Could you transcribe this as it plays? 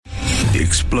The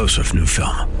explosive new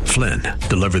film, Flynn,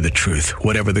 deliver the truth,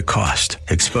 whatever the cost,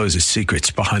 exposes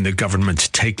secrets behind the government's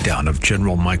takedown of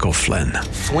General Michael Flynn.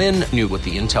 Flynn knew what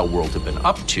the intel world had been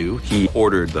up to. He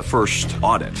ordered the first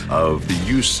audit of the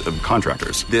use of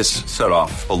contractors. This set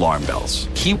off alarm bells.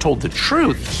 He told the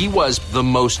truth. He was the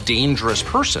most dangerous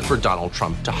person for Donald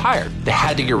Trump to hire. They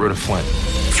had to get rid of Flynn.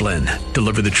 Flynn,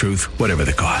 deliver the truth, whatever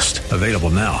the cost. Available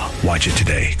now. Watch it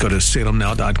today. Go to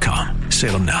salemnow.com.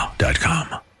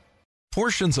 salemnow.com.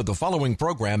 Portions of the following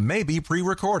program may be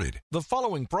pre-recorded. The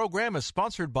following program is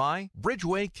sponsored by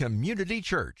Bridgeway Community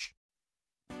Church.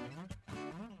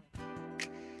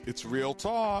 It's Real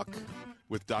Talk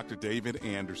with Dr. David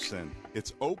Anderson.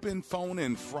 It's Open Phone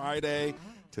In Friday.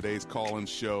 Today's call-in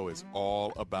show is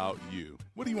all about you.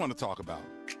 What do you want to talk about?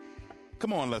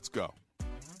 Come on, let's go.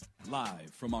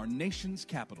 Live from our nation's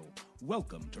capital,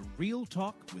 welcome to Real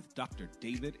Talk with Dr.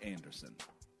 David Anderson.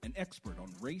 An expert on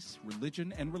race,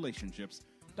 religion, and relationships,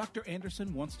 Dr.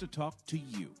 Anderson wants to talk to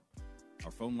you. Our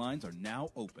phone lines are now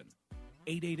open.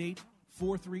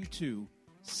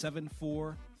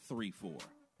 888-432-7434.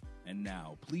 And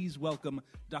now, please welcome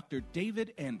Dr.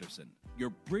 David Anderson, your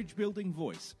bridge-building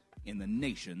voice in the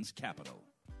nation's capital.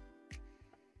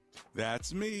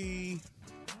 That's me,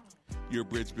 your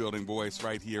bridge-building voice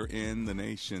right here in the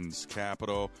nation's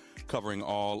capital, covering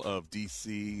all of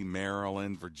D.C.,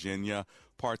 Maryland, Virginia,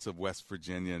 parts of West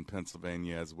Virginia and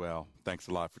Pennsylvania as well. Thanks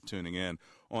a lot for tuning in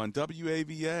on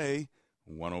WAVA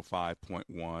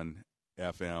 105.1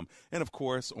 FM. And, of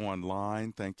course,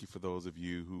 online. Thank you for those of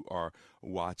you who are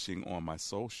watching on my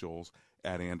socials.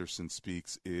 At Anderson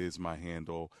Speaks is my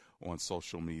handle on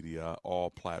social media, all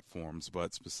platforms,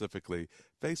 but specifically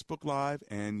Facebook Live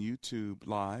and YouTube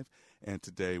Live. And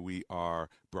today we are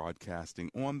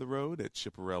broadcasting on the road at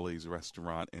Chiapparelli's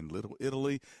Restaurant in Little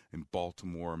Italy in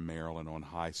Baltimore, Maryland on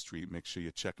High Street. Make sure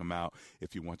you check them out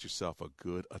if you want yourself a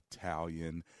good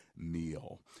Italian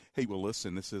meal. Hey, well,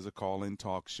 listen, this is a call-in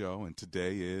talk show, and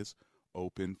today is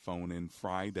Open Phone In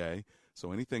Friday.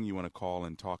 So anything you want to call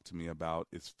and talk to me about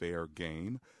is fair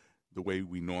game. The way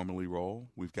we normally roll,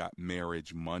 we've got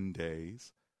Marriage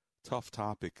Mondays, Tough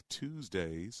Topic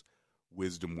Tuesdays,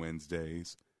 Wisdom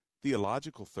Wednesdays,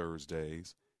 Theological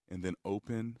Thursdays, and then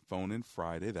Open Phone In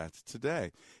Friday. That's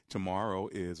today. Tomorrow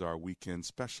is our weekend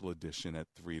special edition at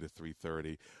 3 to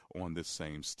 3:30 on this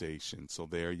same station. So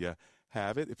there you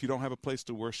have it. If you don't have a place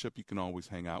to worship, you can always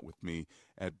hang out with me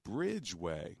at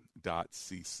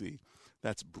bridgeway.cc.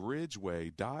 That's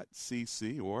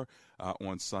bridgeway.cc, or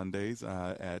on Sundays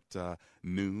at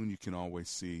noon, you can always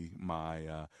see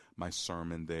my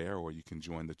sermon there, or you can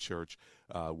join the church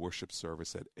worship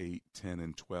service at 8, 10,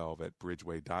 and 12 at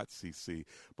bridgeway.cc.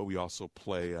 But we also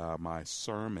play my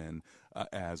sermon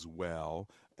as well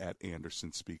at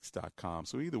andersonspeaks.com.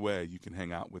 So either way, you can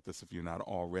hang out with us if you're not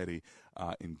already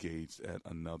engaged at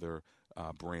another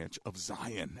branch of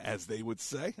Zion, as they would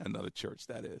say, another church,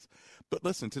 that is. But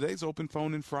listen, today's Open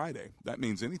Phone In Friday. That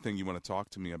means anything you want to talk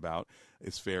to me about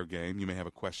is fair game. You may have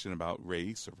a question about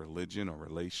race or religion or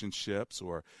relationships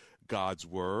or God's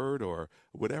word or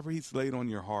whatever he's laid on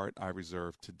your heart. I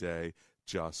reserve today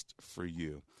just for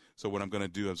you. So what I'm going to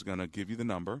do is going to give you the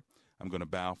number. I'm going to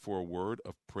bow for a word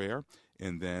of prayer,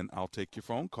 and then I'll take your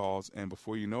phone calls. And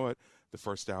before you know it, the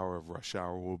first hour of rush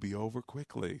hour will be over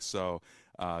quickly. So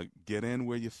get in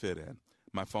where you fit in.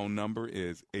 My phone number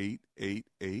is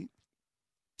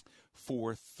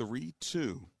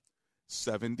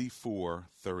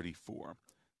 888-432-7434.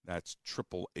 That's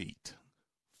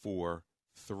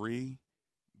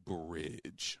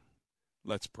 888-43-BRIDGE.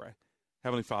 Let's pray.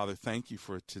 Heavenly Father, thank you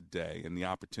for today and the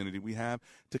opportunity we have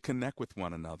to connect with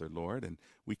one another, Lord. And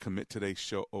we commit today's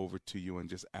show over to you and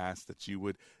just ask that you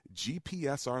would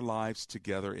GPS our lives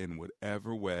together in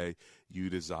whatever way you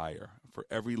desire. For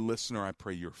every listener, I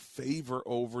pray your favor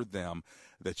over them,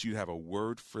 that you have a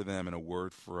word for them and a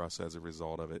word for us as a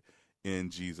result of it. In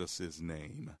Jesus'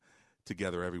 name.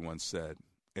 Together, everyone said,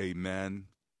 amen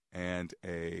and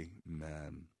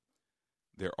amen.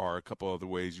 There are a couple other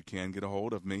ways you can get a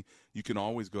hold of me. You can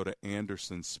always go to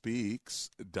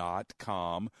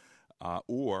andersonspeaks.com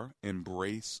or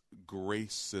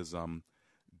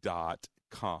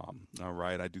embracegracism.com. All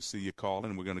right, I do see you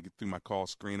calling. We're going to get through my call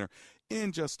screener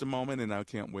in just a moment, and I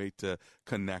can't wait to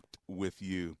connect with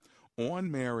you. On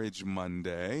Marriage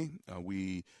Monday,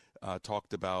 we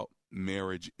talked about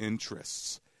marriage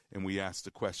interests. And we asked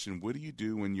the question, what do you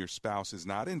do when your spouse is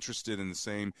not interested in the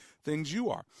same things you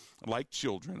are, like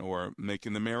children or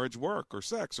making the marriage work or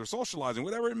sex or socializing,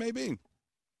 whatever it may be?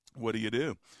 What do you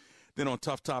do? Then on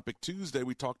Tough Topic Tuesday,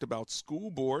 we talked about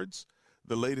school boards,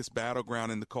 the latest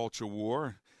battleground in the culture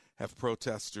war. Have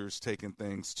protesters taken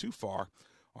things too far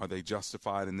Are they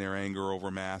justified in their anger over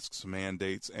masks,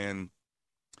 mandates, and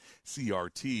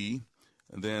CRT?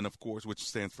 And then, of course, which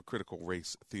stands for critical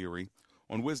race theory.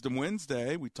 On Wisdom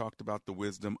Wednesday, we talked about the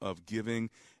wisdom of giving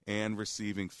and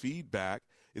receiving feedback.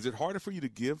 Is it harder for you to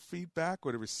give feedback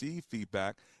or to receive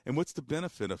feedback? And what's the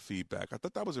benefit of feedback? I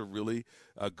thought that was a really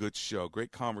good show.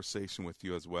 Great conversation with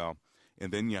you as well.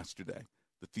 And then yesterday,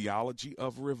 the theology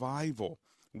of revival.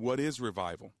 What is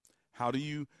revival? How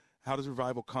does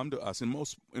revival come to us? And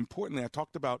most importantly, I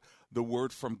talked about the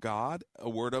word from God, a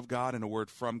word of God, and a word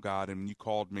from God. And when you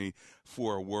called me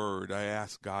for a word, I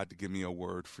asked God to give me a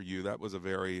word for you. That was a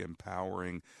very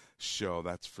empowering show,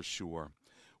 that's for sure.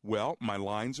 Well, my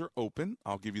lines are open.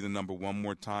 I'll give you the number one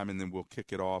more time, and then we'll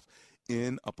kick it off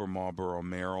in Upper Marlboro,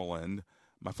 Maryland.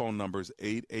 My phone number is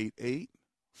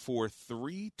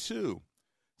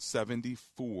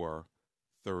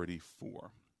 888-432-7434.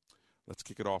 Let's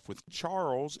kick it off with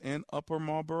Charles in Upper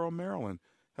Marlboro, Maryland.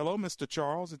 Hello, Mr.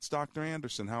 Charles. It's Dr.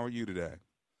 Anderson. How are you today?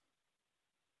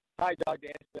 Hi, Dr.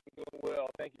 Anderson. I'm doing well.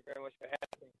 Thank you very much for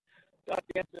having me.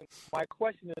 Dr. Anderson, my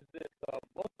question is this.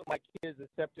 Most of my kids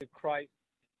accepted Christ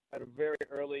at a very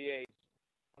early age.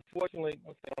 Unfortunately,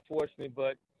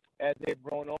 but as they've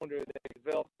grown older, they've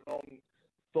developed their own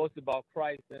thoughts about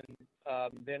Christ, and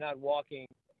they're not walking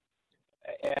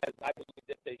as I believe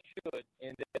that they should,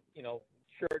 and that,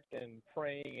 church and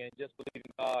praying and just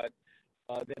believing God,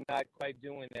 they're not quite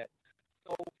doing that.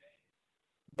 So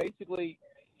basically,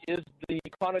 is the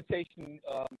connotation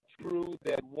true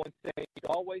that once saved,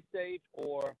 always saved,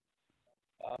 or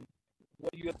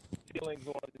what are your feelings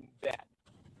on that?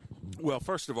 Well,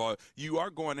 first of all, you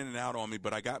are going in and out on me,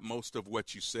 but I got most of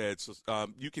what you said. So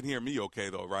you can hear me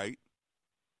okay, though, right?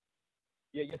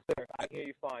 Yeah, yes, sir. I can hear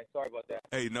you fine. Sorry about that.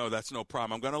 Hey, no, that's no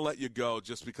problem. I'm going to let you go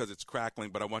just because it's crackling,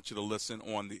 but I want you to listen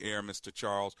on the air, Mr.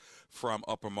 Charles from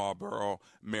Upper Marlboro,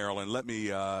 Maryland. Let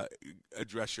me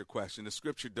address your question. The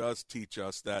scripture does teach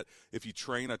us that if you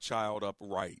train a child up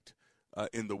right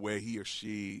in the way he or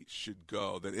she should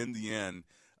go, that in the end,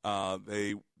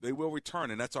 they will return.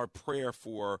 And that's our prayer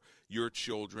for your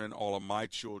children, all of my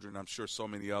children, I'm sure so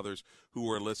many others who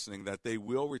are listening, that they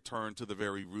will return to the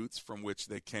very roots from which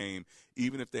they came,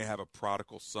 even if they have a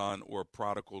prodigal son or a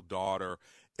prodigal daughter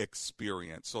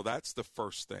experience. So that's the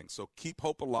first thing. So keep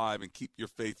hope alive and keep your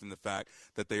faith in the fact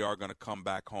that they are going to come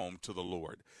back home to the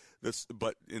Lord.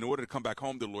 But in order to come back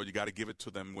home to the Lord, you got to give it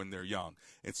to them when they're young.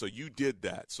 And so you did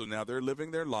that. So now they're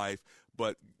living their life,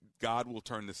 but God will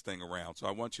turn this thing around. So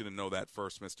I want you to know that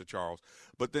first, Mr. Charles.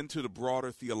 But then to the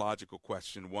broader theological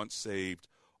question, once saved,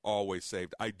 always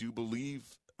saved. I do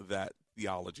believe that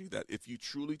theology, that if you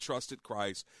truly trusted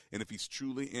Christ and if he's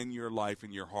truly in your life,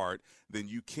 in your heart, then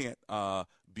you can't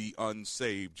be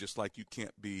unsaved, just like you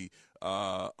can't be,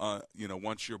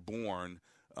 once you're born,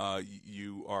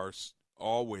 you are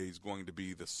always going to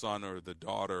be the son or the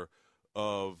daughter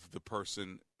of the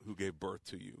person who gave birth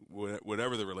to you,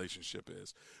 whatever the relationship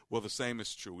is. Well, the same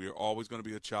is true. We are always going to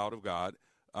be a child of God.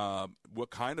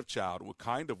 What kind of child, what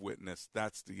kind of witness,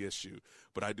 that's the issue.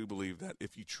 But I do believe that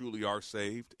if you truly are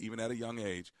saved, even at a young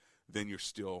age, then you're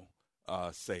still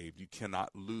saved. You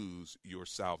cannot lose your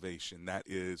salvation. That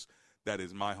is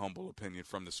my humble opinion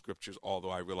from the scriptures,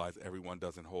 although I realize everyone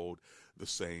doesn't hold the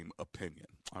same opinion.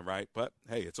 All right? But,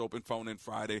 hey, it's Open Phone In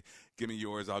Friday. Give me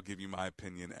yours. I'll give you my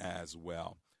opinion as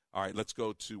well. All right, let's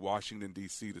go to Washington,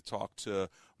 D.C. to talk to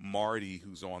Marty,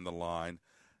 who's on the line.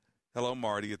 Hello,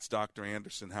 Marty. It's Dr.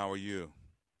 Anderson. How are you?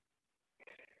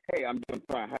 Hey, I'm doing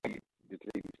fine. How are you,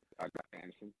 Dr.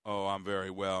 Anderson? Oh, I'm very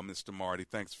well, Mr. Marty.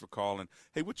 Thanks for calling.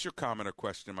 Hey, what's your comment or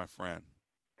question, my friend?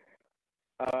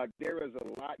 There is a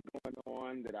lot going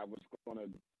on that I was going to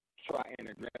try and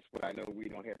address, but I know we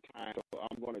don't have time, so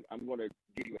I'm going to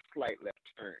give you a slight left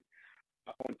turn.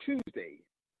 On Tuesday,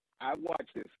 I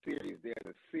watched this series. There's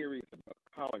a series about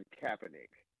Colin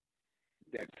Kaepernick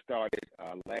that started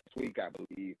last week, I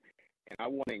believe, and I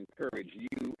want to encourage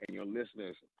you and your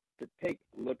listeners to take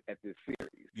a look at this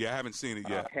series. Yeah, I haven't seen it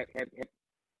yet.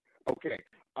 Okay.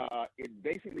 It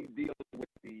basically deals with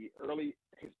the early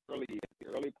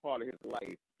part of his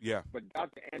life. Yeah. But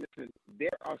Dr. Anderson,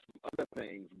 there are some other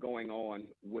things going on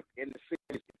within the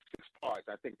series. 6 parts.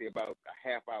 I think they're about a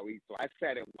half hour each. So I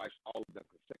sat and watched all of them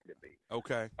consecutively.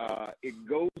 Okay. It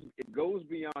goes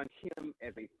beyond him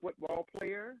as a football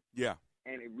player. Yeah.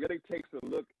 And it really takes a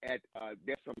look at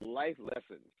there's some life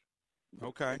lessons.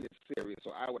 Okay. In this series,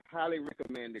 so I would highly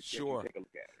recommend that you take a look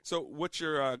at it. So what's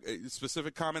your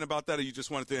specific comment about that, or you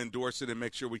just wanted to endorse it and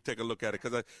make sure we take a look at it?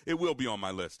 Because it will be on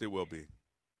my list. It will be.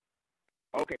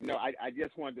 Okay. No, I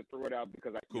just wanted to throw it out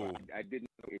because I didn't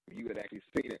know if you had actually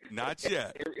seen it. Not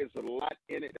yet. There is a lot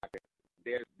in it.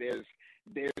 There's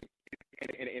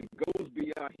and goes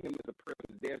beyond him as a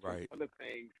person. There's some other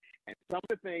things, and some of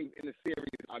the things in the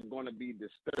series are going to be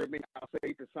disturbing, I'll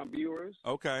say, to some viewers.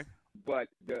 Okay. But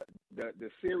the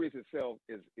series itself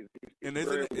is and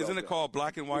isn't it called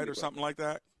Black and White or something like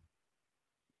that?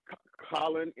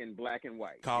 Colin in Black and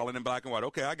White. Colin in Black and White.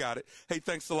 Okay, I got it. Hey,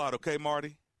 thanks a lot. Okay,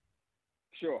 Marty?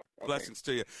 Sure. Okay. Blessings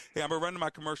to you. Hey, I'm going to run to my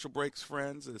commercial breaks,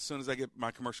 friends. As soon as I get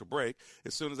my commercial break,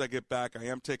 as soon as I get back, I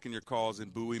am taking your calls in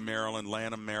Bowie, Maryland,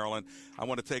 Lanham, Maryland. I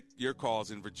want to take your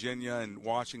calls in Virginia and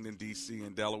Washington, D.C.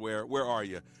 and Delaware. Where are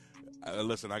you?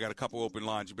 Listen, I got a couple open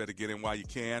lines. You better get in while you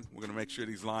can. We're going to make sure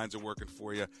these lines are working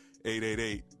for you.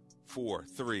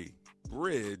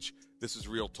 888-43-BRIDGE. This is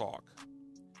Real Talk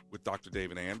with Dr.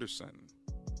 David Anderson.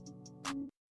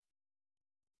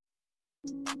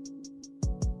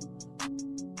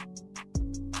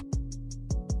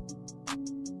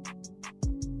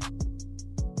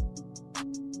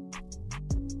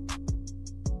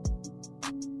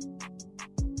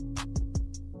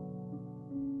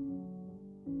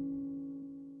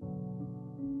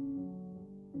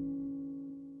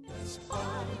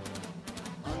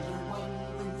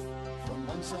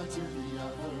 side to the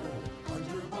other,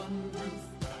 under one roof,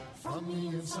 from the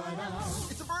inside out.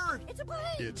 It's a bird! It's a plane!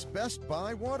 It's Best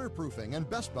Buy Waterproofing and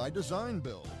Best Buy Design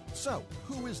Build. So,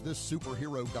 who is this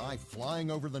superhero guy flying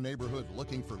over the neighborhood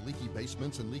looking for leaky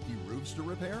basements and leaky roofs to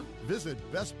repair? Visit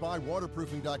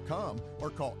BestBuyWaterproofing.com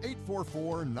or call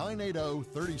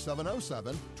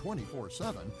 844-980-3707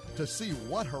 24/7 to see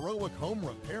what heroic home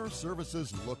repair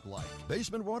services look like.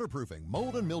 Basement waterproofing,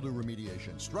 mold and mildew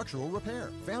remediation, structural repair,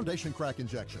 foundation crack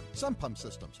injection, sump pump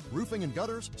systems, roofing and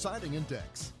gutters, siding and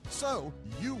decks. So,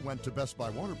 you went to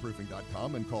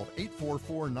BestBuyWaterproofing.com and called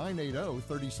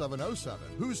 844-980-3707.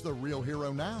 Who's the real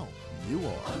hero now? You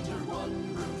are. Under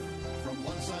one roof, from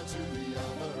one side to the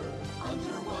other.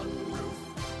 Under one roof,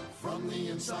 from the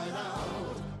inside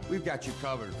out. We've got you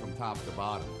covered from top to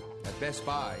bottom. At Best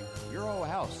Buy, your whole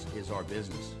house is our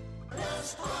business.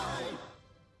 Best Buy.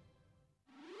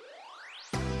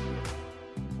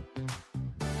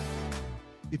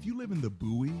 If you live in the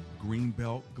Bowie,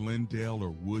 Greenbelt, Glendale,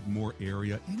 or Woodmore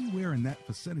area, anywhere in that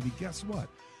vicinity, guess what?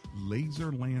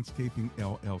 Laser Landscaping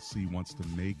LLC wants to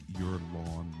make your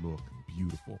lawn look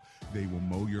beautiful. They will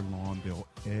mow your lawn. They'll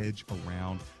edge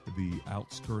around the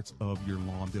outskirts of your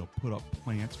lawn. They'll put up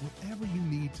plants, whatever you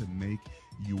need to make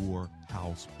your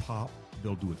house pop.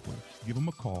 They'll do it for you. Give them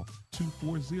a call,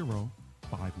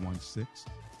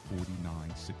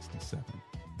 240-516-4967.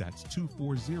 That's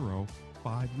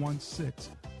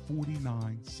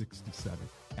 240-516-4967.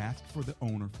 Ask for the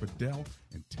owner, Fidel,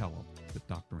 and tell him that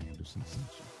Dr. Anderson sent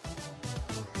you.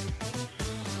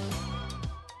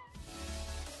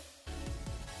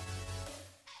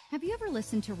 Have you ever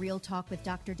listened to Real Talk with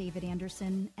Dr. David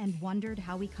Anderson and wondered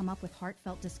how we come up with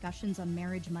heartfelt discussions on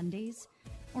Marriage Mondays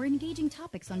or engaging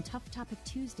topics on Tough Topic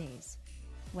Tuesdays?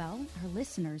 Well, our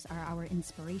listeners are our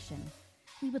inspiration.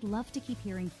 We would love to keep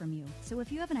hearing from you, so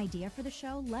if you have an idea for the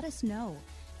show, let us know,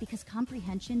 because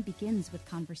comprehension begins with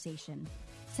conversation.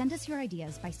 Send us your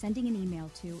ideas by sending an email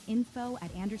to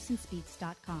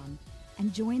info@andersonspeaks.com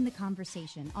and join the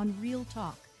conversation on Real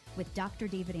Talk with Dr.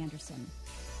 David Anderson.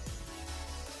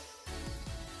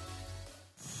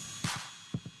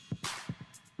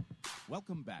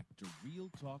 Welcome back to Real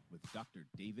Talk with Dr.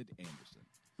 David Anderson.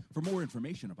 For more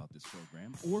information about this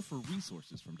program or for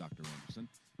resources from Dr. Anderson,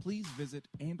 please visit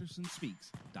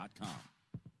andersonspeaks.com.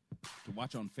 To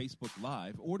watch on Facebook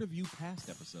Live or to view past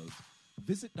episodes,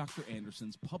 visit Dr.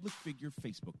 Anderson's public figure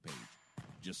Facebook page.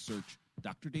 Just search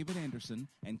Dr. David Anderson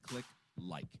and click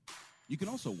like. You can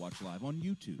also watch live on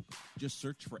YouTube. Just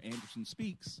search for Anderson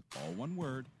Speaks, all one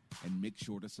word, and make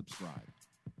sure to subscribe.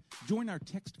 Join our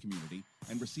text community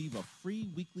and receive a free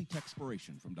weekly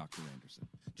textpiration from Dr. Anderson.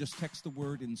 Just text the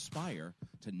word INSPIRE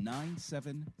to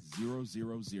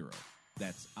 97000.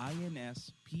 That's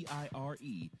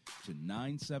INSPIRE to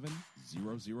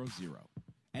 97000.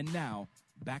 And now,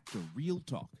 back to Real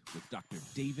Talk with Dr.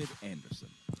 David Anderson.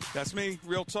 That's me,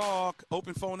 Real Talk.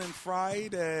 Open phone in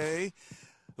Friday.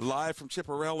 Live from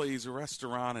Chiparelli's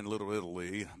restaurant in Little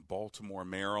Italy, Baltimore,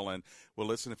 Maryland. Well,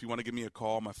 listen, if you want to give me a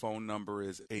call, my phone number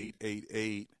is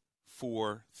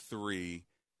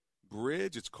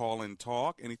 888-43-BRIDGE. It's call and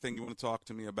talk. Anything you want to talk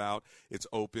to me about, it's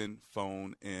open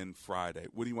phone in Friday.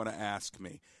 What do you want to ask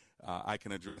me? I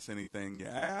can address anything you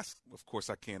ask. Of course,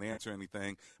 I can't answer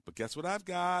anything, but guess what I've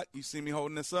got? You see me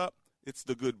holding this up? It's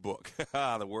the good book,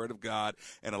 the Word of God,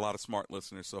 and a lot of smart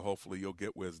listeners, so hopefully you'll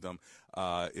get wisdom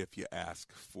if you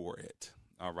ask for it.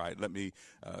 All right, let me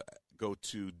go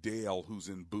to Dale, who's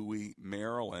in Bowie,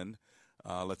 Maryland.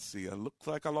 Let's see. It looks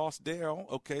like I lost Dale.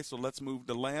 Okay, so let's move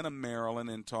to Lanham, Maryland,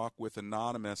 and talk with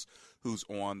Anonymous, who's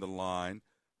on the line.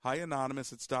 Hi,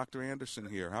 Anonymous. It's Dr. Anderson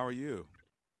here. How are you?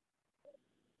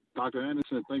 Dr.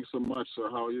 Anderson, thanks so much, sir.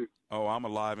 How are you? Oh, I'm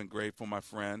alive and grateful, my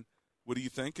friend. What are you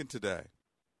thinking today?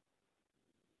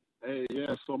 Hey,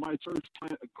 yeah, so my church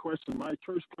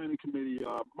planning committee,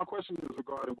 my question is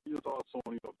regarding your thoughts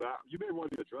on, you may want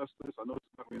to address this. I know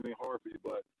it's not going to be anything hard for you,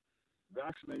 but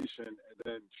vaccination and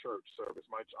then church service.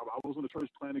 I was on the church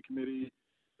planning committee.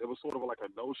 There was sort of like a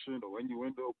notion or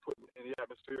innuendo put in the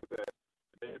atmosphere that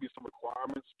there may be some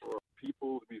requirements for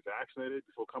people to be vaccinated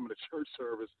before coming to church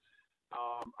service.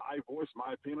 I voiced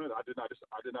my opinion. I did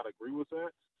not agree with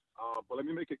that. But let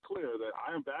me make it clear that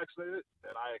I am vaccinated,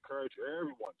 and I encourage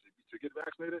everyone to get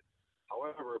vaccinated.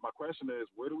 However, my question is,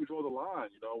 where do we draw the line?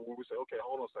 When we say, okay,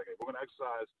 hold on a second, we're going to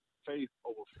exercise faith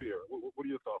over fear. What are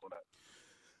your thoughts on that?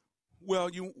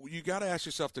 Well, you got to ask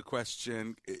yourself the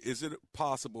question, is it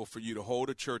possible for you to hold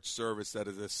a church service that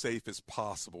is as safe as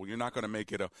possible? You're not going to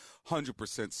make it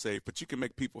 100% safe, but you can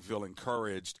make people feel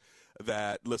encouraged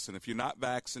that, listen, if you're not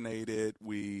vaccinated,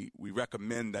 we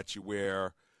recommend that you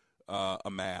wear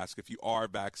a mask. If you are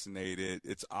vaccinated,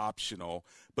 it's optional.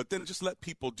 But then just let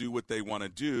people do what they want to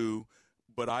do.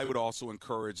 But I would also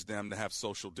encourage them to have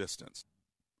social distance.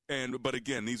 But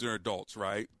again, these are adults,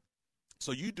 right?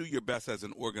 So you do your best as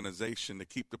an organization to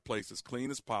keep the place as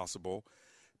clean as possible,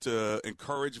 to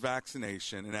encourage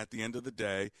vaccination, and at the end of the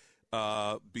day,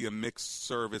 be a mixed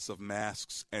service of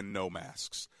masks and no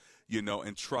masks.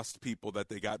 And trust people that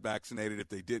they got vaccinated. If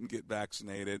they didn't get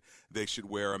vaccinated, they should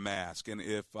wear a mask. And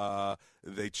if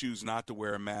they choose not to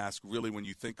wear a mask, really, when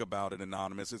you think about it,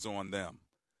 Anonymous, it's on them.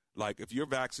 Like, if you're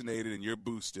vaccinated and you're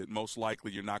boosted, most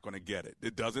likely you're not going to get it.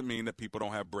 It doesn't mean that people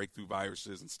don't have breakthrough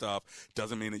viruses and stuff. It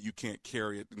doesn't mean that you can't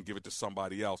carry it and give it to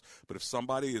somebody else. But if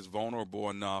somebody is vulnerable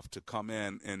enough to come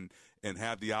in and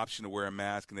have the option to wear a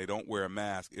mask and they don't wear a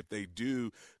mask, if they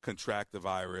do contract the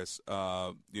virus,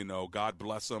 God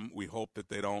bless them. We hope that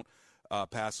they don't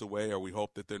pass away, or we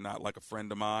hope that they're not like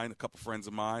a couple friends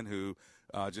of mine who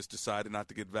just decided not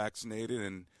to get vaccinated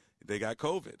and they got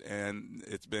COVID. And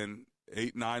it's been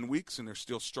 8-9 weeks and they're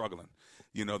still struggling.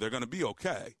 They're going to be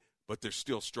okay, but they're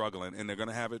still struggling, and they're going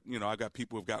to have it. I got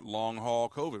people who've got long haul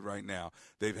COVID right now.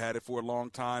 They've had it for a long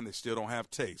time. They still don't have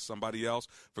taste. Somebody else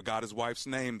forgot his wife's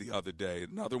name the other day.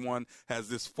 Another one has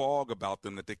this fog about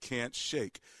them that they can't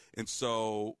shake. And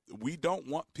so we don't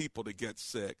want people to get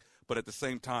sick, but at the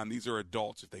same time, these are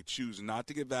adults. If they choose not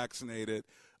to get vaccinated,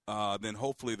 then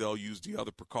hopefully they'll use the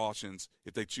other precautions.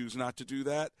 If they choose not to do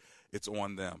that, it's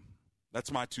on them. That's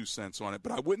my 2 cents on it.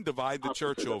 But I wouldn't divide the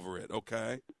church over it,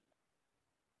 okay?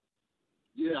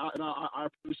 Yeah, I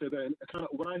appreciate that. And kind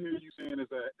of what I hear you saying is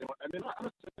that,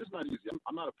 it's not easy.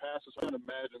 I'm not a pastor, so I can't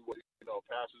imagine what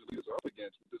pastors and leaders are up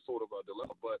against with this sort of a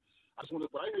dilemma. But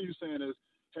what I hear you saying is,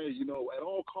 hey, at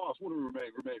all costs, we want to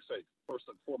remain safe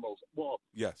first and foremost. Well,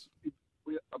 yes,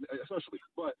 especially.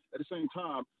 But at the same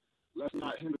time, let's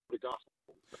not hinder the gospel.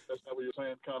 That's not what you're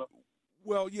saying, kind of.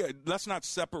 Well, yeah, let's not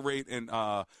separate and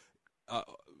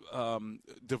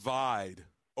divide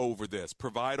over this.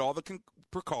 Provide all the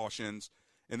precautions,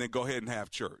 and then go ahead and have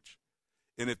church.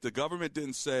 And if the government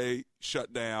didn't say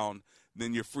shut down,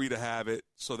 then you're free to have it.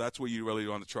 So that's where you really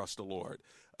want to trust the Lord.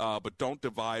 But don't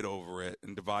divide over it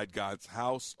and divide God's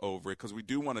house over it, because we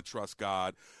do want to trust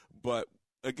God. But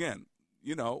again,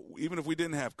 even if we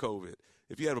didn't have COVID,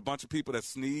 if you have a bunch of people that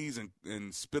sneeze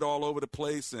and spit all over the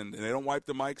place and they don't wipe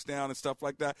the mics down and stuff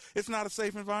like that, it's not a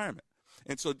safe environment.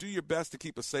 And so do your best to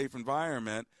keep a safe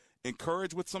environment.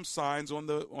 Encourage with some signs on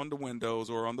the windows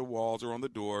or on the walls or on the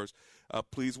doors.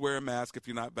 Please wear a mask if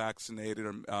you're not vaccinated,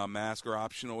 or masks are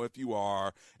optional if you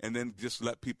are, and then just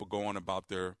let people go on about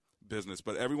their business.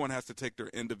 But everyone has to take their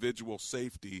individual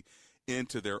safety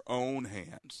into their own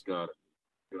hands. Got it.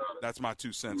 That's my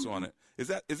 2 cents on it. Is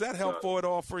that helpful at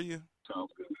all for you?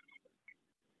 Sounds good.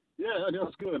 Yeah,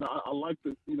 that's good. I like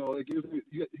the, it gives me,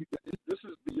 this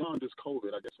is beyond just COVID,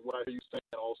 I guess, what I hear you saying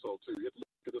also, too. You have to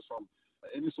look at this from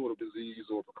any sort of disease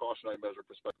or precautionary measure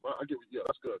perspective. I get, yeah,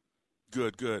 that's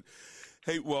good. Good.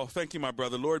 Hey, well, thank you, my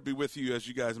brother. Lord be with you as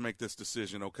you guys make this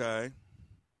decision, okay?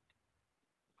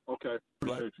 Okay.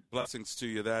 Appreciate you. Blessings to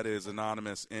you. That is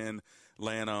Anonymous in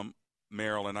Lanham,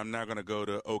 Maryland. I'm now going to go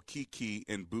to Okiki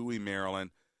in Bowie,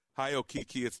 Maryland. Hi,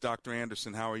 Okiki. It's Dr.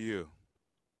 Anderson. How are you?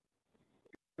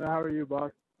 How are you,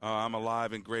 boss? I'm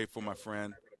alive and grateful, my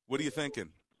friend. What are you thinking?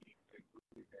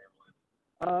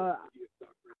 I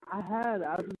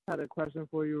just had a question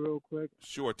for you real quick.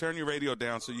 Sure. Turn your radio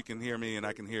down so you can hear me and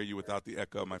I can hear you without the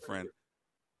echo, my friend.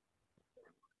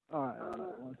 All right,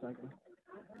 1 second.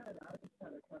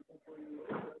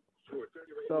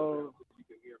 So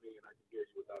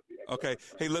Okay.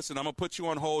 Hey, listen, I'm going to put you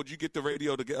on hold. You get the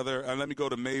radio together, and let me go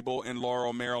to Mabel in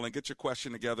Laurel, Maryland. Get your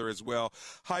question together as well.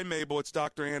 Hi, Mabel. It's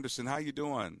Dr. Anderson. How you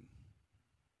doing?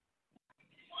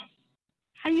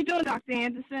 How you doing, Dr.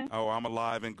 Anderson? Oh, I'm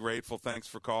alive and grateful. Thanks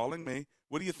for calling me.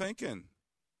 What are you thinking?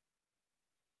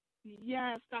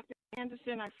 Yes, Dr.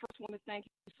 Anderson, I first want to thank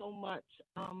you so much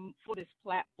for this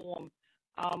platform,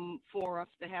 for us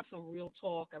to have some real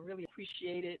talk. I really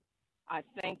appreciate it. I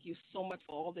thank you so much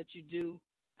for all that you do,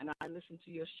 and I listen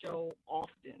to your show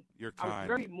often. You're kind. I was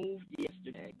very moved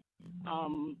yesterday,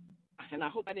 and I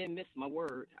hope I didn't miss my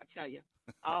word, I tell you.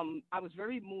 I was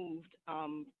very moved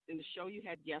in the show you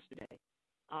had yesterday.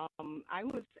 I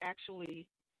was actually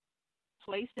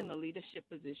placed in a leadership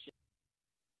position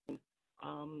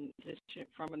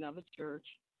from another church,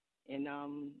 and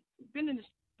been in this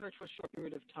church for a short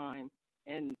period of time.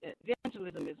 And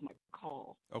evangelism is my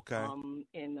call. Okay.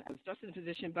 And I was just in a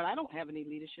position, but I don't have any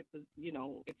leadership,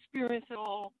 experience at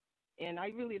all. And I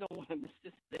really don't want to mess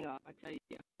this thing up. I tell you,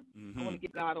 I want to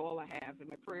give God all I have. And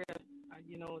my prayer, has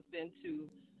been to,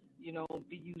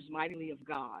 be used mightily of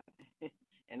God.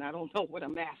 And I don't know what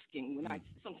I'm asking.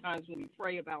 Sometimes when we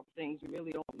pray about things, we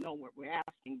really don't know what we're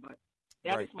asking. But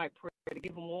that is my prayer, to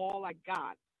give Him all I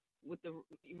got with the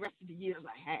rest of the years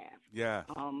I have. Yeah.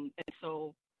 And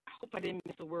so I hope I didn't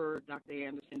miss a word, Dr.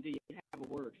 Anderson. Do you have a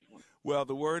word for me? Well,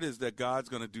 the word is that God's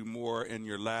going to do more in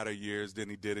your latter years than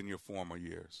He did in your former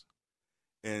years.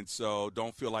 And so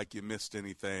don't feel like you missed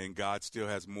anything. God still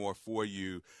has more for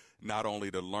you, not only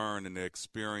to learn and to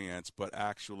experience, but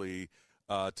actually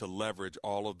to leverage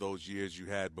all of those years you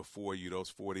had before you, those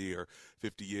 40 or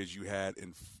 50 years you had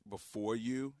before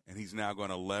you, and He's now going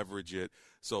to leverage it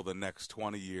so the next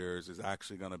 20 years is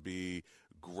actually going to be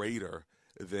greater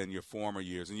than your former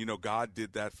years. And, God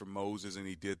did that for Moses, and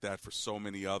He did that for so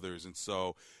many others. And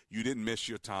so you didn't miss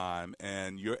your time,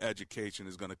 and your education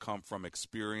is going to come from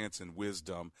experience and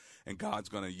wisdom, and God's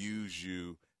going to use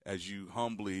you as you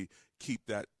humbly keep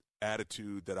that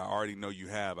attitude that I already know you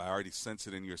have. I already sense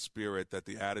it in your spirit that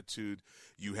the attitude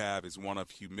you have is one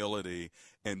of humility.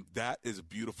 And that is a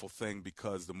beautiful thing,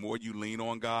 because the more you lean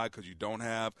on God, because you don't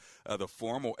have the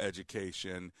formal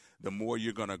education, the more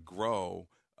you're going to grow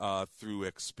through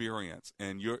experience.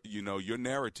 And your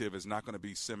narrative is not going to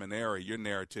be seminary. Your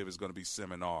narrative is going to be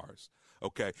seminars.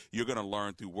 Okay, you're going to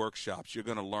learn through workshops. You're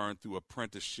going to learn through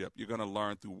apprenticeship. You're going to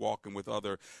learn through walking with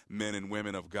other men and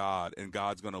women of God. And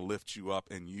God's going to lift you up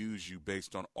and use you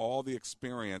based on all the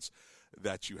experience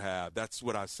that you have. That's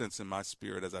what I sense in my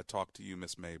spirit as I talk to you,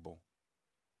 Miss Mabel.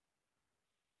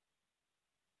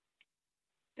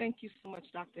 Thank you so much,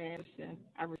 Dr. Anderson.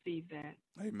 I received that.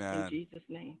 Amen. In Jesus'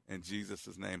 name. In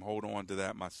Jesus' name. Hold on to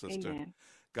that, my sister. Amen.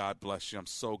 God bless you. I'm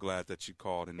so glad that you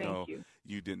called, and Thank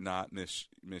you did not miss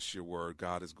your word.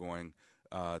 God is going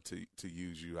to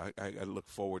use you. I look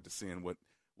forward to seeing what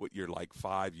you're like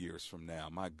 5 years from now.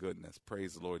 My goodness.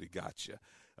 Praise the Lord, He got you.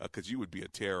 Because you would be a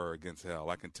terror against hell.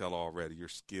 I can tell already. You're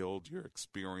skilled. You're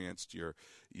experienced. You're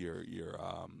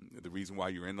the reason why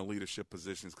you're in the leadership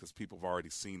positions, because people have already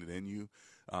seen it in you.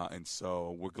 And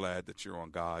so we're glad that you're on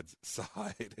God's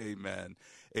side. Amen.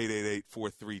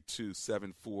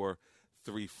 888-432-7434.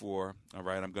 All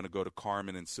right, I'm going to go to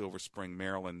Carmen in Silver Spring,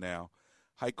 Maryland now.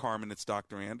 Hi, Carmen. It's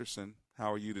Dr. Anderson.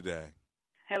 How are you today?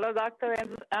 Hello, Dr.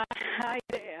 Anderson. Hi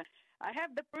there. I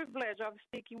have the privilege of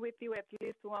speaking with you at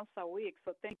least once a week,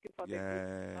 so thank you for this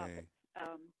topic.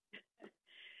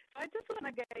 I just want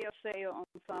to get your say on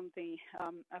something.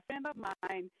 A friend of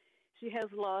mine, she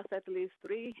has lost at least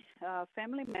 3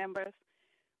 family members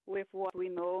with what we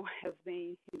know has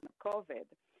been COVID.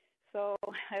 So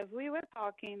as we were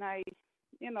talking, I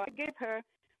gave her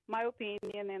my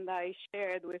opinion, and I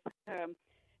shared with her,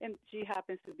 and she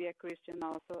happens to be a Christian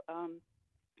also.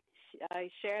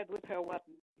 I shared with her what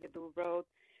he wrote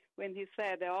when he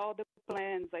said that all the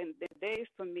plans and the days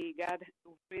for me, God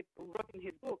wrote in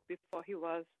His book before he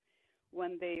was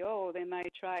 1 day old. And I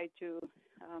tried to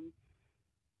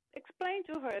explain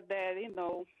to her that,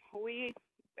 we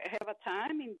have a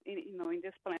time in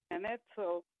this planet,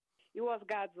 so it was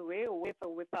God's will, with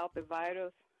or without the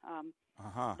virus.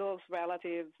 Those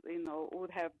relatives,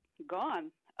 would have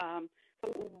gone. So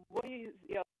what do you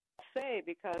say?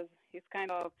 Because it's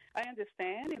kind of, I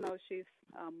understand, she's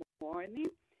mourning.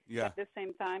 Yeah. At the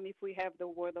same time, if we have the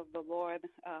word of the Lord,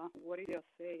 what do you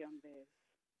say on this?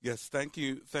 Yes, thank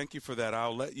you. Thank you for that.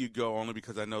 I'll let you go only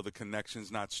because I know the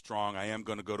connection's not strong. I am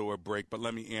going to go to a break, but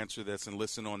let me answer this and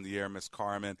listen on the air, Miss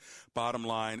Carmen. Bottom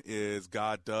line is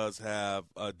God does have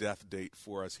a death date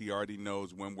for us. He already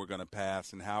knows when we're going to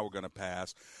pass and how we're going to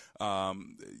pass.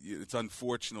 It's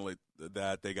unfortunate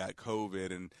that they got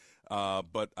COVID, and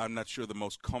But I'm not sure the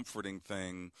most comforting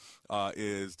thing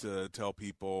is to tell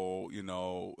people, you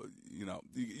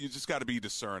just got to be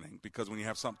discerning, because when you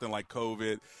have something like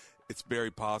COVID, it's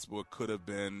very possible it could have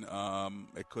been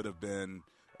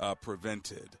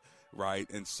prevented. Right.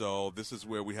 And so this is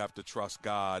where we have to trust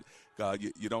God.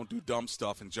 You don't do dumb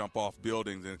stuff and jump off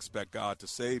buildings and expect God to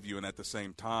save you. And at the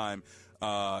same time,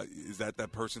 is that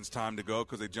person's time to go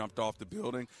because they jumped off the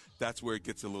building? That's where it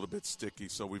gets a little bit sticky.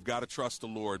 So we've got to trust the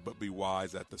Lord, but be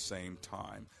wise at the same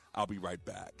time. I'll be right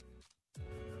back.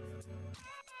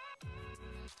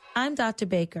 I'm Dr.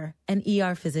 Baker, an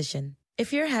ER physician.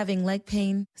 If you're having leg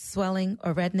pain, swelling,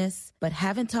 or redness, but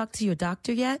haven't talked to your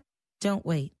doctor yet, don't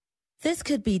wait. This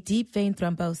could be deep vein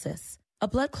thrombosis, a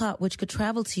blood clot which could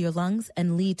travel to your lungs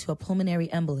and lead to a pulmonary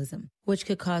embolism, which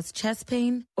could cause chest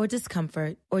pain or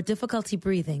discomfort or difficulty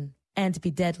breathing and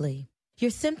be deadly. Your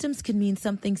symptoms could mean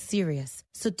something serious,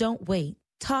 so don't wait.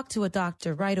 Talk to a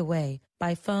doctor right away,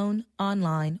 by phone,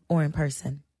 online, or in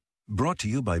person. Brought to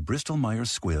you by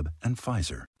Bristol-Myers Squibb and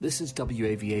Pfizer. This is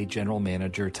WAVA General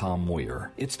Manager Tom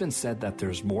Moyer. It's been said that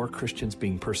there's more Christians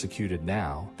being persecuted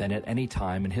now than at any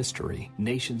time in history.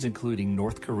 Nations including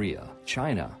North Korea,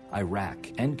 China, Iraq,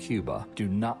 and Cuba do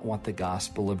not want the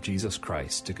gospel of Jesus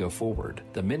Christ to go forward.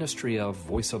 The ministry of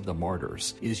Voice of the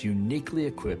Martyrs is uniquely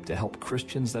equipped to help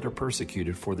Christians that are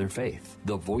persecuted for their faith.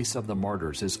 The Voice of the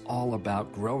Martyrs is all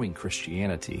about growing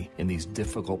Christianity in these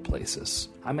difficult places.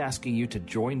 I'm asking you to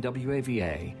join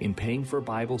WAVA in paying for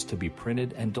Bibles to be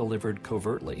printed and delivered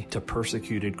covertly to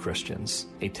persecuted Christians.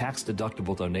 A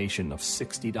tax-deductible donation of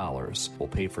 $60 will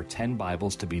pay for 10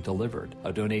 Bibles to be delivered.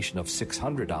 A donation of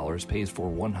 $600 pays for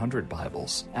 100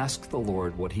 Bibles. Ask the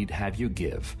Lord what He'd have you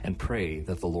give and pray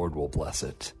that the Lord will bless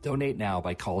it. Donate now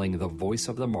by calling the Voice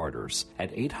of the Martyrs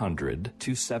at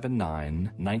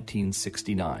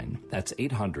 800-279-1969. That's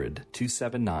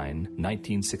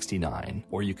 800-279-1969.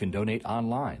 Or you can donate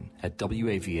online at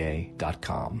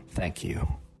WAVA.com. Thank you.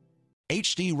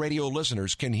 HD radio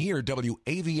listeners can hear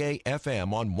WAVA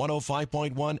FM on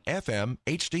 105.1 FM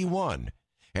HD1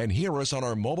 and hear us on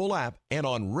our mobile app and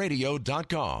on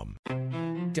radio.com.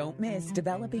 Don't miss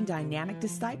Developing Dynamic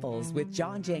Disciples with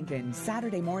John Jenkins,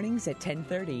 Saturday mornings at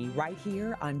 10:30 right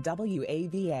here on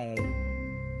WAVA.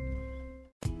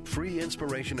 Free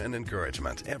inspiration and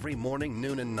encouragement every morning,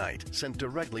 noon, and night sent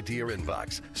directly to your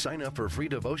inbox. Sign up for free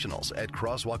devotionals at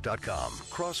crosswalk.com.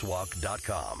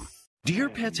 Crosswalk.com. Do your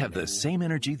pets have the same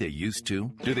energy they used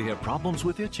to? Do they have problems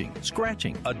with itching,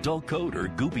 scratching, a dull coat, or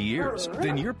goopy ears?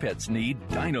 Then your pets need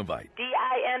Dinovite.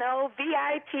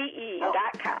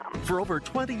 DINOVITE.com. For over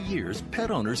 20 years,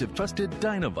 pet owners have trusted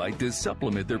Dinovite to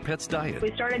supplement their pet's diet.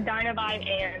 We started Dinovite,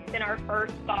 and in our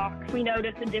first box, we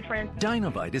noticed a difference.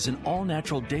 Dinovite is an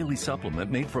all-natural daily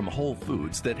supplement made from whole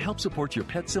foods that help support your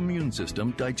pet's immune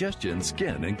system, digestion,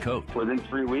 skin, and coat. Within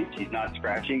 3 weeks, he's not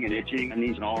scratching and itching, and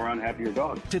he's an all-around happier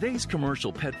dog. Today's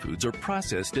commercial pet foods are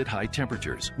processed at high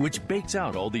temperatures, which bakes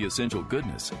out all the essential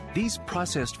goodness. These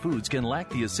processed foods can lack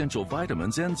the essential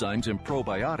vitamins, enzymes, and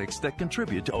probiotics that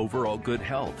contribute to overall good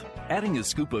health. Adding a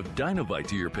scoop of Dinovite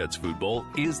to your pet's food bowl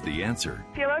is the answer.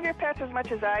 If you love your pets as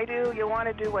much as I do, you'll want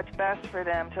to do what's best for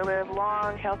them to live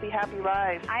long, healthy, happy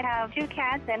lives. I have 2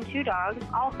 cats and 2 dogs.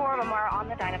 All 4 of them are on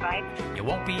the Dinovite. You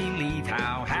won't believe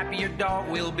how happy your dog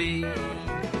will be.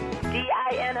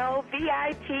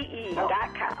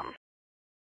 DINOVITE.com.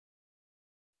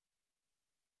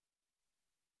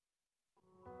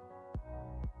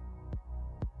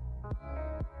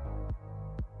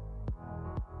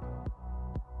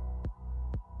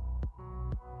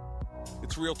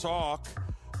 It's Real Talk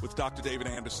with Dr. David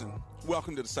Anderson.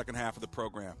 Welcome to the second half of the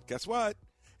program. Guess what?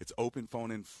 It's Open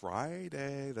Phone In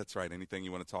Friday. That's right. Anything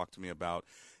you want to talk to me about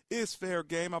is fair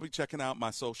game. I'll be checking out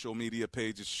my social media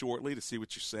pages shortly to see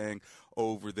what you're saying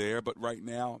over there. But right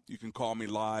now, you can call me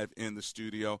live in the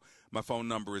studio. My phone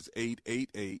number is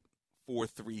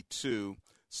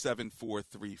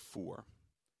 888-432-7434.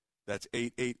 That's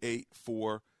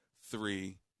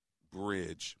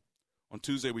 888-43-BRIDGE. On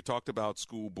Tuesday, we talked about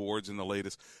school boards and the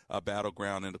latest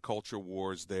battleground in the culture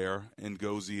wars there.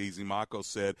 Ngozi Ezimako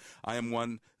said, I am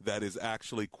one that is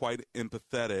actually quite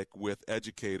empathetic with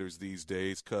educators these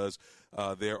days because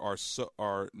there are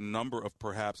a number of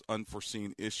perhaps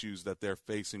unforeseen issues that they're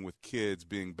facing with kids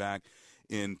being back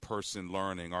in-person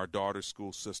learning. Our daughter's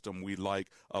school system we like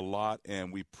a lot,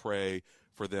 and we pray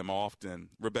for them often.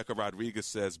 Rebecca Rodriguez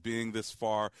says, being this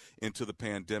far into the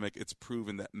pandemic, it's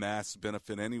proven that masks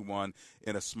benefit anyone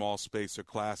in a small space or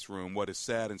classroom. What is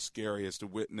sad and scary is to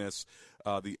witness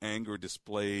the anger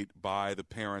displayed by the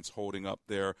parents holding up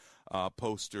their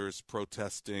posters,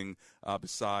 protesting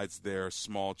besides their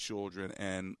small children,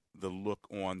 and the look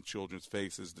on children's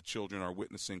faces. The children are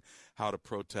witnessing how to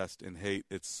protest and hate.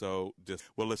 It's so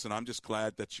well, listen, I'm just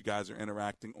glad that you guys are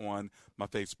interacting on my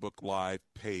Facebook Live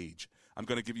page. I'm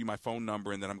going to give you my phone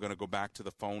number, and then I'm going to go back to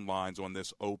the phone lines on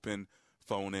this open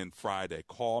phone-in Friday.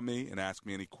 Call me and ask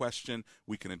me any question.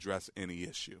 We can address any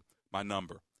issue. My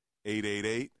number,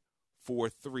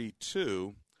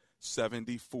 888-432-7434.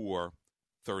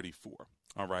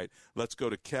 All right, let's go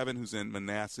to Kevin, who's in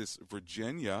Manassas,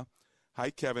 Virginia. Hi,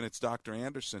 Kevin. It's Dr.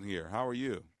 Anderson here. How are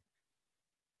you?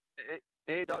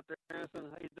 Hey, Dr. Anderson.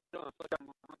 How you doing? I feel like I'm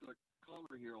a regular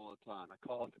caller here all the time. I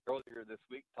called earlier this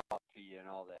week to talk to you and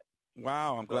all that.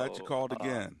 Wow, I'm glad you called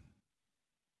again.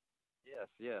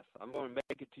 Yes. I'm going to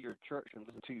make it to your church and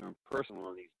listen to you in person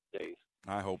one of these days.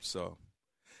 I hope so.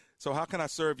 So how can I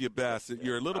serve you best?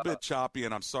 You're a little bit choppy,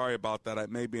 and I'm sorry about that.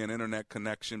 It may be an internet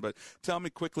connection, but tell me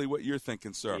quickly what you're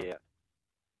thinking, sir. Yeah.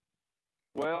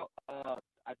 Well, I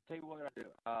tell you what I do.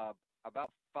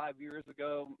 About 5 years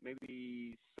ago,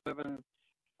 maybe 7,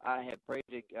 I had prayed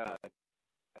a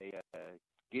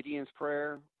Gideon's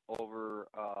prayer over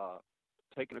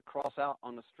taking a cross out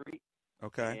on the street.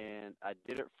 Okay. And I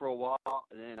did it for a while,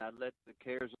 and then I let the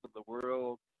cares of the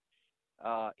world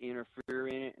interfere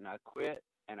in it, and I quit,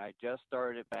 and I just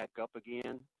started it back up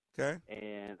again. Okay.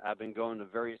 And I've been going to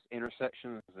various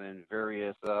intersections and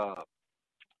various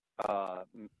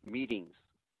meetings.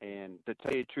 And to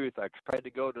tell you the truth, I tried to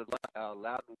go to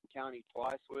Loudoun County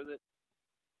twice with it.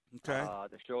 Okay.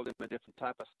 To show them a different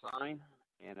type of sign,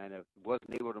 and I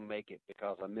wasn't able to make it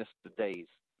because I missed the days.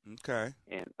 Okay.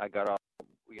 And I got off,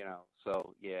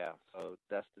 so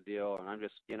that's the deal. And I'm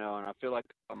just, and I feel like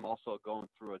I'm also going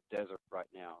through a desert right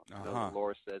now. The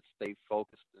Lord said stay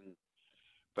focused,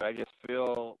 but I just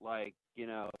feel like,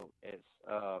 it's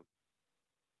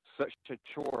such a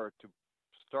chore to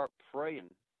start praying.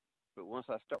 But once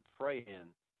I start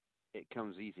praying, it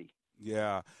comes easy.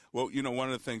 Yeah. Well,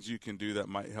 one of the things you can do that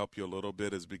might help you a little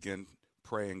bit is begin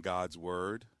praying God's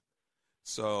word.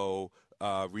 So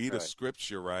read a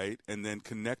scripture, right, and then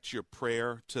connect your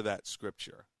prayer to that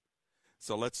scripture.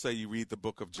 So let's say you read the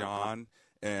book of John,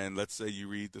 and let's say you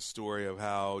read the story of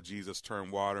how Jesus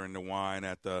turned water into wine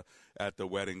at the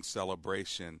wedding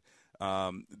celebration.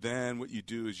 Then what you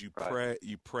do is you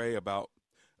pray about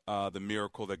the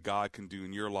miracle that God can do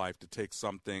in your life to take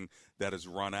something that has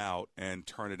run out and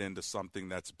turn it into something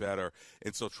that's better.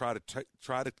 And so try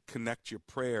to connect your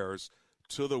prayers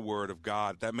to the Word of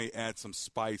God. That may add some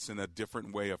spice in a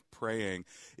different way of praying.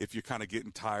 If you're kind of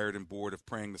getting tired and bored of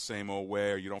praying the same old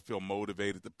way, or you don't feel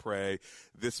motivated to pray,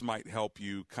 this might help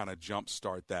you kind of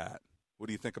jumpstart that. What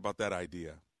do you think about that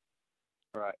idea?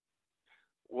 Right.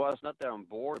 Well, it's not that I'm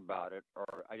bored about it,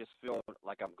 or I just feel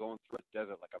like I'm going through a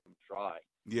desert, like I'm dry.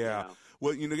 Yeah.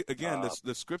 Well, again,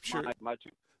 the scripture,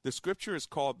 the scripture is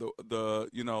called the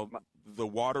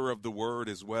water of the word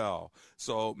as well.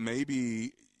 So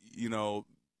maybe,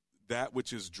 that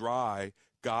which is dry,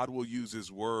 God will use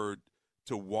his word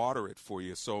to water it for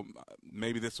you. So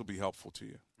maybe this will be helpful to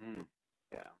you.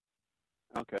 Yeah.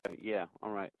 Okay. Yeah.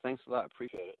 All right. Thanks a lot.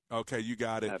 Appreciate it. Okay. You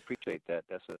got it. I appreciate that.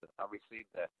 I received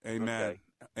that. Amen. Okay.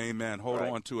 Amen. Hold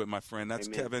on to it, my friend. That's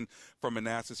Amen. Kevin from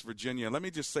Manassas, Virginia. Let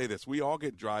me just say this. We all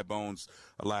get dry bones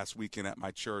last weekend at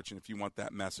my church. And if you want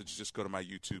that message, just go to my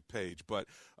YouTube page, but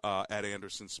at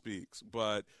Anderson Speaks.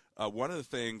 But one of the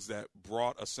things that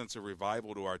brought a sense of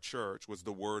revival to our church was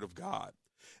the Word of God.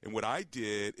 And what I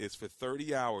did is for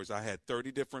 30 hours, I had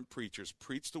 30 different preachers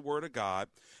preach the Word of God.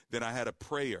 Then I had a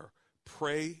prayer.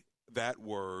 Pray that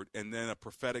word, and then a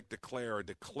prophetic declare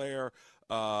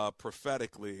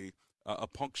prophetically a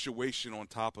punctuation on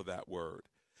top of that word.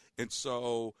 And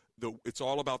so it's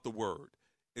all about the word.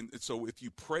 And so if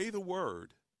you pray the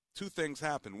word, two things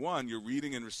happen. One, you're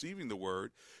reading and receiving the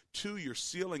word. Two, you're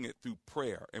sealing it through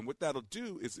prayer. And what that'll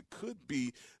do is it could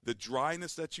be the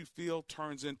dryness that you feel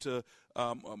turns into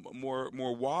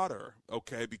more water,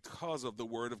 okay, because of the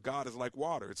word of God is like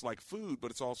water. It's like food,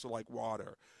 but it's also like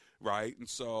water. Right, and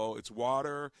so it's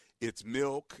water, it's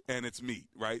milk, and it's meat.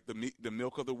 Right, the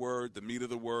milk of the word, the meat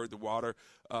of the word, the water,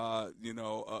 of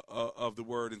the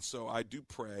word. And so I do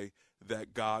pray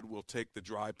that God will take the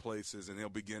dry places and He'll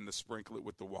begin to sprinkle it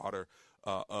with the water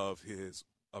of His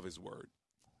word.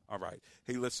 All right.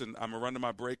 Hey, listen, I'm going to run to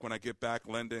my break. When I get back,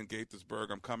 Linda in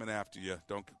Gaithersburg, I'm coming after you.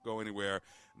 Don't go anywhere.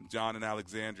 John and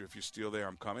Alexandria, if you're still there,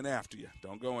 I'm coming after you.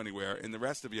 Don't go anywhere. And the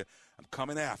rest of you, I'm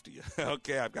coming after you.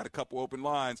 Okay, I've got a couple open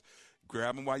lines.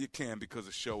 Grab them while you can because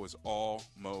the show is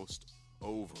almost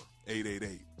over.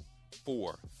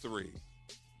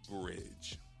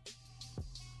 888-43-BRIDGE.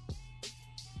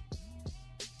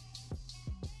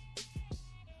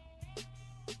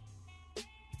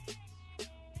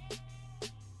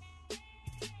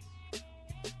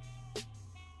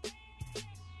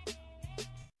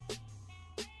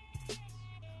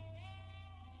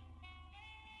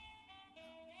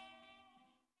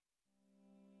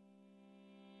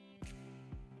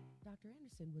 Dr.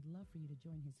 Anderson would love for you to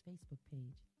join his Facebook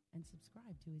page and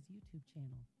subscribe to his YouTube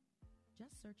channel.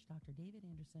 Just search Dr. David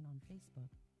Anderson on Facebook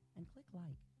and click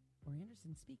like, or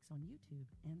Anderson Speaks on YouTube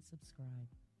and subscribe.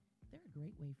 They're a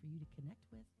great way for you to connect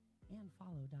with and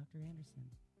follow Dr. Anderson.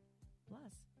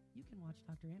 Plus, you can watch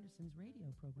Dr. Anderson's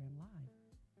radio program live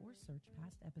or search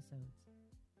past episodes.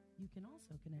 You can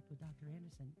also connect with Dr.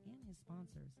 Anderson and his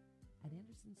sponsors at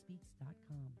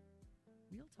AndersonSpeaks.com.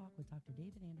 Real Talk with Dr.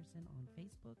 David Anderson on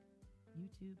Facebook,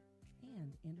 YouTube,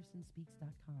 and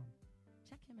AndersonSpeaks.com.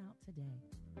 Check him out today.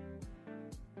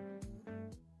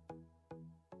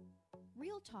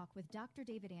 Real Talk with Dr.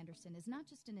 David Anderson is not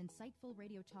just an insightful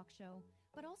radio talk show,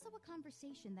 but also a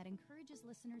conversation that encourages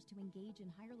listeners to engage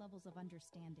in higher levels of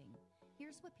understanding.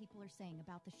 Here's what people are saying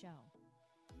about the show.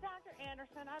 Dr.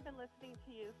 Anderson, I've been listening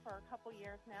to you for a couple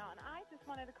years now, and I just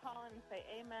wanted to call in and say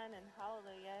amen and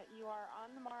hallelujah. You are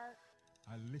on the mark.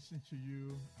 I listen to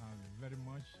you very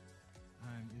much,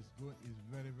 and it's good. It's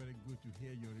very, very good to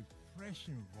hear your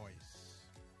refreshing voice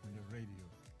on the radio.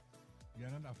 You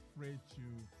are not afraid to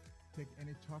take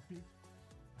any topic.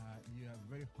 You are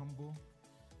very humble,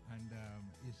 and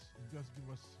it just gives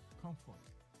us comfort.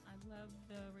 I love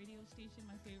the radio station.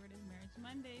 My favorite is Marriage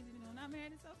Mondays. Even though I'm not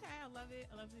married, it's okay. I love it.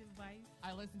 I love the advice.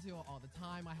 I listen to it all the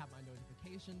time. I have my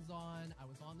notifications on. I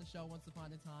was on the show once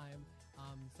upon a time.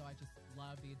 So I just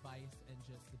love the advice and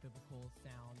just the biblical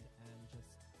sound and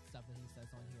just stuff that he says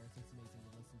on here. So it's amazing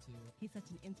to listen to. He's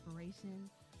such an inspiration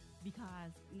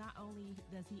because not only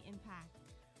does he impact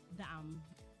the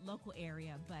local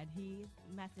area, but his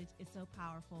message is so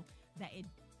powerful that it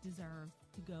deserves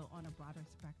to go on a broader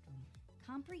spectrum.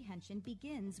 Comprehension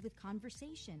begins with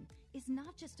conversation. It's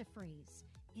not just a phrase,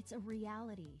 it's a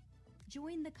reality.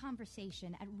 Join the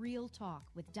conversation at Real Talk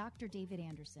with Dr. David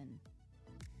Anderson.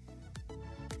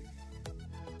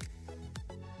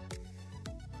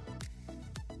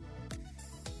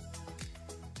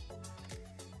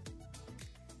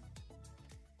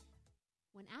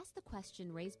 When asked the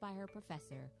question raised by her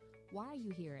professor, "Why are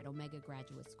you here at Omega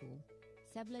Graduate School?"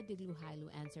 Sebla Digluhailu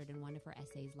answered in one of her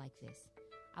essays like this: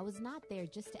 "I was not there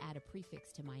just to add a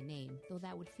prefix to my name, though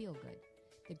that would feel good.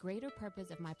 The greater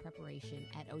purpose of my preparation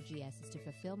at OGS is to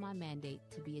fulfill my mandate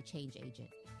to be a change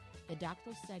agent. The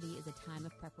doctoral study is a time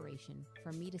of preparation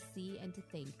for me to see and to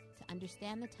think, to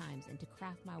understand the times, and to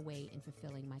craft my way in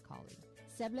fulfilling my calling."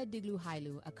 Sebla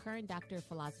Digluhailu, a current Doctor of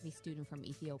Philosophy student from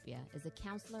Ethiopia, is a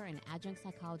counselor and adjunct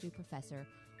psychology professor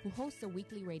who hosts a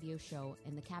weekly radio show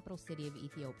in the capital city of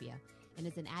Ethiopia and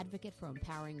is an advocate for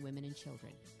empowering women and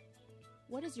children.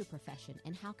 What is your profession,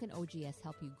 and how can OGS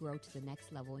help you grow to the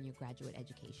next level in your graduate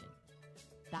education?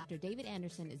 Dr. David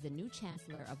Anderson is the new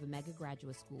chancellor of Omega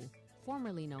Graduate School,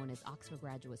 formerly known as Oxford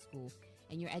Graduate School,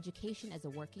 and your education as a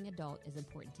working adult is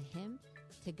important to him,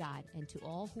 to God, and to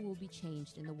all who will be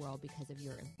changed in the world because of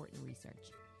your important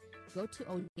research. Go to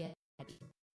OGS at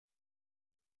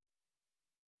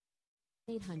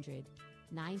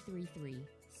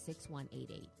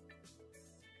 800-933-6188.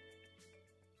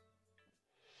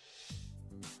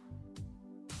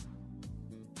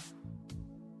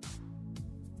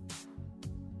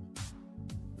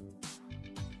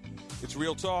 It's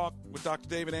Real Talk with Dr.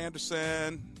 David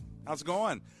Anderson. How's it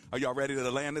going? Are y'all ready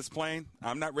to land this plane?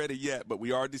 I'm not ready yet, but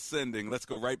we are descending. Let's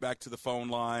go right back to the phone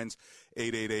lines,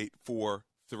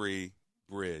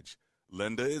 888-43-BRIDGE.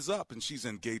 Linda is up, and she's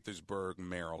in Gaithersburg,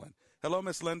 Maryland. Hello,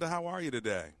 Miss Linda. How are you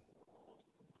today?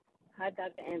 Hi,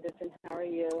 Dr. Anderson. How are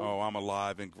you? Oh, I'm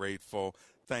alive and grateful.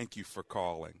 Thank you for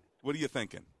calling. What are you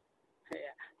thinking?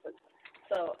 Yeah.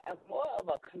 So, as more of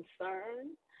a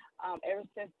concern, ever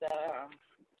since the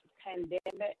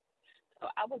pandemic, so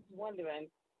I was wondering,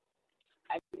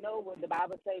 I know what the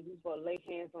Bible says we're supposed to lay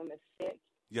hands on the sick.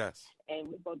 Yes.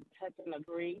 And we're supposed to touch and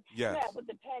agree. Yes. Yeah, with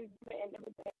the pandemic and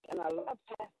everything, and a lot of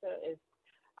pastors is,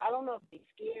 I don't know if they're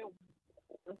scared.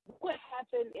 What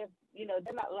happened if,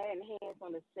 they're not laying hands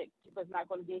on the sick? People's not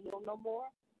going to get healed no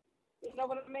more? You know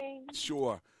what I mean?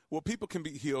 Sure. Well, people can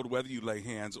be healed whether you lay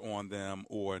hands on them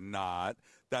or not.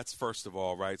 That's first of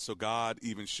all, right? So God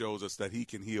even shows us that he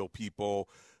can heal people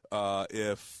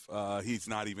if he's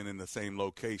not even in the same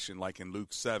location. Like in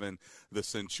Luke 7, the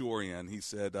centurion, he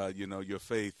said, your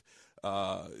faith,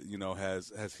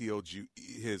 has healed you,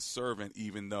 his servant,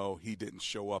 even though he didn't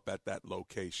show up at that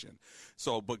location.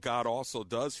 So, but God also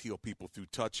does heal people through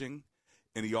touching,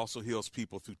 and he also heals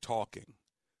people through talking.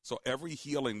 So every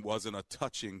healing wasn't a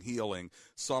touching healing.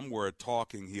 Some were a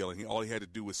talking healing. All he had to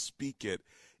do was speak it,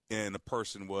 and the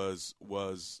person was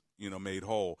made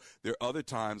whole. There are other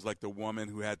times, like the woman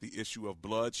who had the issue of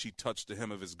blood, she touched the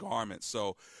hem of his garment.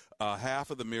 So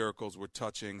half of the miracles were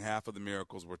touching, half of the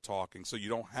miracles were talking. So you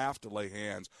don't have to lay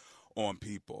hands on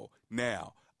people.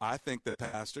 Now, I think that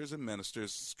pastors and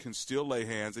ministers can still lay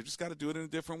hands. They just got to do it in a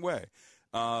different way.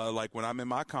 Like when I'm in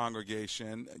my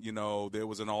congregation, there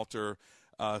was an altar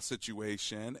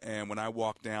situation, and when I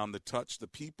walked down to touch the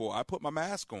people, I put my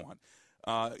mask on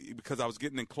because I was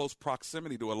getting in close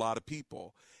proximity to a lot of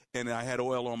people, and I had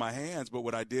oil on my hands. But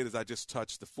what I did is I just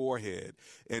touched the forehead,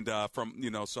 and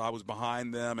so I was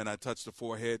behind them, and I touched the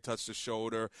forehead, touched the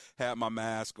shoulder, had my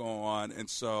mask on, and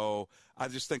so I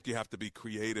just think you have to be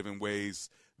creative in ways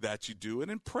that you do,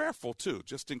 and prayerful too,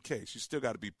 just in case. You still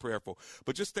got to be prayerful,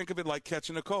 but just think of it like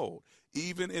catching a cold.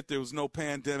 Even if there was no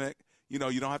pandemic, you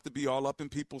don't have to be all up in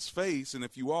people's face. And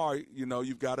if you are,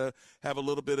 you've got to have a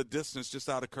little bit of distance just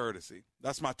out of courtesy.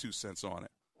 That's my 2 cents on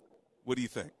it. What do you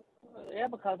think? Yeah,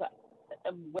 because,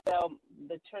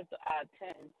 the church I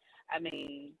attend,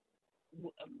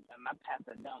 my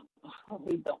pastor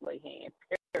we don't lay hands,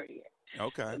 period.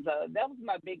 Okay. So that was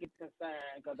my biggest concern,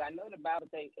 because I know the Bible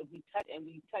says if we touch and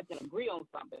agree on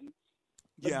something.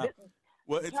 Yeah.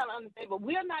 I'm trying to understand, but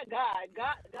we're not God.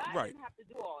 God right. didn't have to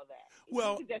do all that.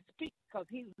 Well, he could just speak because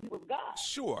he was God.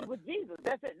 Sure. He was Jesus.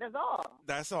 That's it. That's all.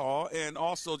 That's all. And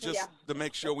also just to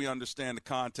make sure we understand the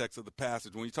context of the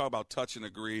passage, when you talk about touch and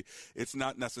agree, it's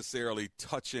not necessarily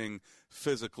touching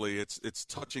physically. It's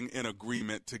touching in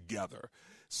agreement together.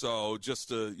 So just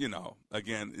to,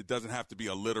 again, it doesn't have to be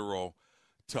a literal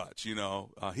touch,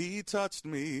 he touched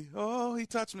me. Oh, he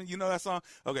touched me. You know that song?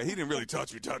 Okay, he didn't really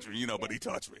touch me, but he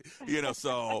touched me.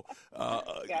 So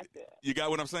you got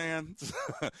what I'm saying?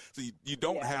 So you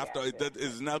don't have to.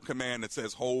 There's no command that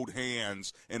says hold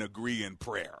hands and agree in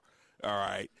prayer. All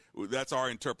right, that's our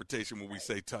interpretation when we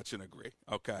say touch and agree.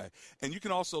 Okay, and you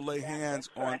can also lay hands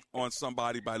on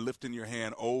somebody by lifting your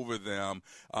hand over them.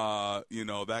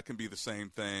 That can be the same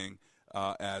thing.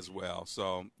 As well,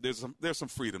 so there's some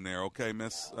freedom there, okay,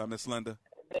 Miss Linda.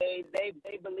 They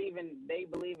believe in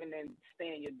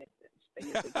staying your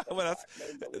distance. Well,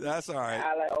 that's all right.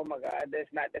 I like, oh my God,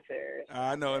 that's not the serious.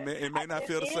 I know it may not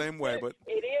feel the same way, but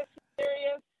it is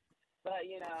serious.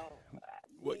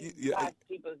 But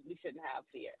people, we shouldn't have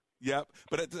fear. Yep,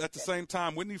 but at the same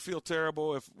time, wouldn't you feel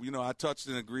terrible if I touched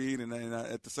and agreed, and then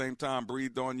at the same time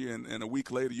breathed on you, and a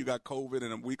week later you got COVID,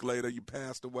 and a week later you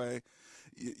passed away?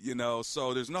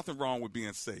 So there's nothing wrong with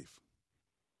being safe.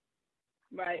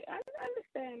 Right, I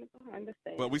understand.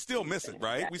 But we still miss it,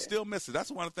 right? We still miss it.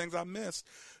 That's one of the things I miss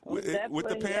with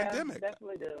the pandemic.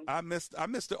 Definitely do. I missed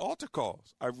the altar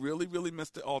calls. I really, really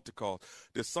missed the altar calls.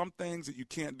 There's some things that you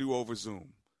can't do over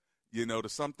Zoom.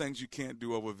 There's some things you can't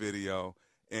do over video.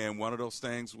 And one of those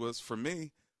things was for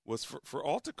for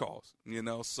altar calls,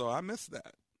 so I missed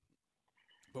that.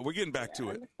 But we're getting back to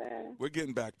it. We're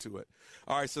getting back to it.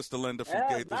 All right, Sister Linda from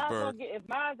Gaithersburg. If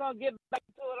mine's going to get back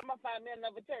to it, I'm going to find me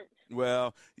another church.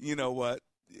 Well, you know what?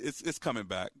 It's coming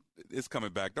back. It's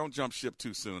coming back. Don't jump ship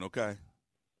too soon, okay?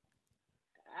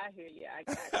 I hear you. I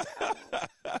got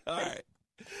you. All right.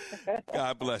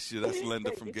 God bless you. That's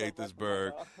Linda from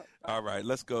Gaithersburg. All right,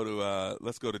 let's go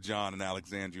to John in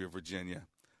Alexandria, Virginia.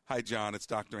 Hi, John. It's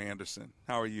Dr. Anderson.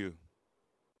 How are you?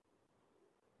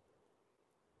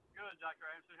 Good,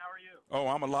 Dr. Anderson. How are you? Oh,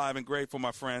 I'm alive and grateful,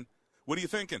 my friend. What are you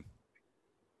thinking?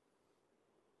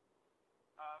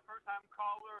 First-time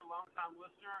caller, long-time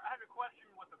listener. I had a question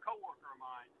with a coworker of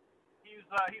mine. He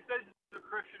says he's a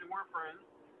Christian and we're friends,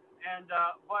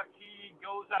 but he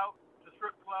goes out to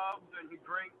strip clubs and he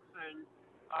drinks and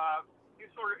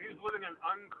he's living an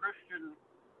unchristian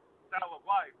style of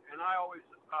life, and I always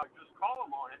just call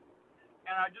him on it.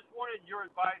 And I just wanted your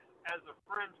advice as a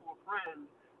friend to a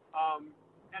friend,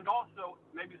 and also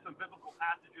maybe some biblical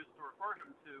passages to refer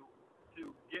him to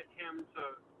get him to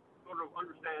sort of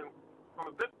understand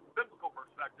from a biblical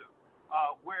perspective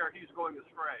where he's going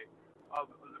astray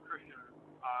of the Christian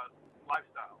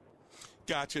lifestyle.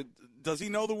 Gotcha. Does he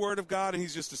know the Word of God and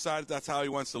he's just decided that's how he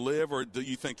wants to live, or do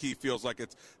you think he feels like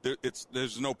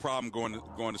there's no problem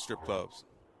going to strip clubs?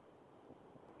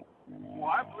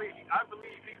 Well, I believe he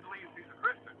believes he's a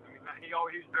Christian. I mean,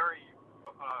 he's very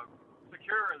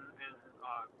secure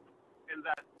in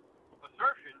that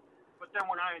assertion. But then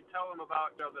when I tell him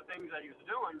about the things that he was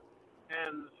doing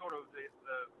and sort of the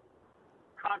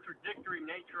contradictory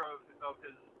nature of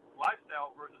his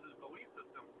lifestyle versus his belief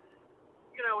system,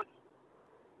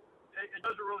 it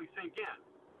doesn't really sink in.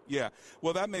 Yeah,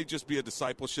 well, that may just be a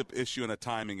discipleship issue and a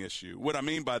timing issue. What I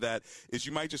mean by that is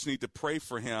you might just need to pray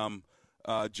for him,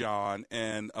 John,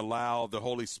 and allow the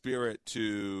Holy Spirit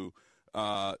to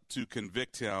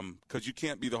convict him, because you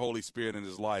can't be the Holy Spirit in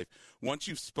his life. Once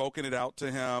you've spoken it out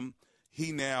to him,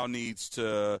 he now needs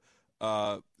to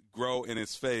grow in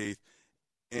his faith,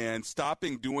 and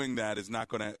stopping doing that is not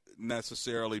going to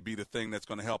necessarily be the thing that's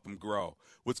going to help him grow.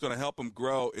 What's going to help him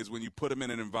grow is when you put him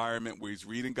in an environment where he's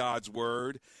reading God's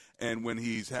word, and when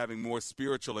he's having more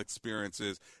spiritual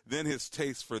experiences, then his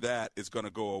taste for that is going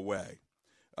to go away.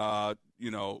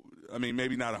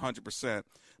 Maybe not 100%.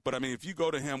 But, if you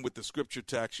go to him with the scripture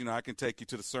text, I can take you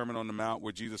to the Sermon on the Mount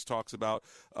where Jesus talks about,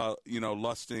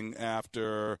 lusting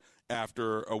after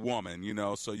a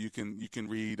woman, so you can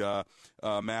read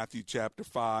Matthew chapter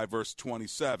 5, verse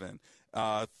 27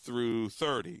 through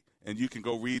 30, and you can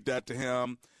go read that to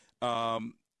him.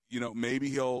 Maybe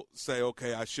he'll say,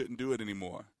 okay, I shouldn't do it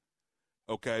anymore.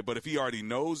 Okay, but if he already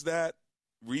knows that,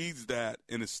 reads that,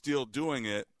 and is still doing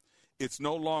it, it's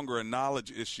no longer a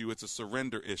knowledge issue, it's a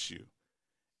surrender issue.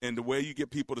 And the way you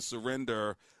get people to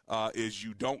surrender is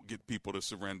you don't get people to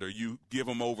surrender. You give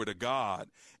them over to God,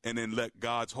 and then let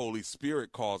God's Holy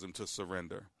Spirit cause them to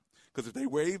surrender. Because if they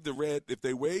wave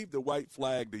the white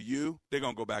flag to you, they're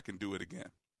going to go back and do it again.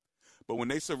 But when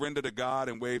they surrender to God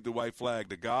and wave the white flag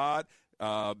to God,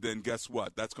 then guess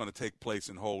what? That's going to take place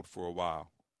and hold for a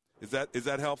while. Is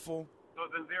that helpful? So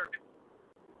then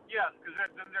yes, because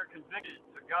then they're convicted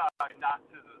to God, not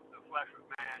to the flesh of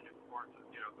man, or to,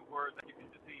 the word that you can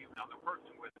deceive another person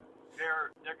with.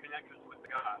 Their connections with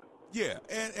God. Yeah,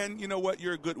 and you know what?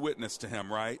 You're a good witness to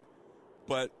him, right?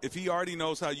 But if he already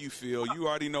knows how you feel, you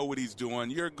already know what he's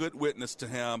doing, you're a good witness to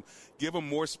him. Give him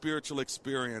more spiritual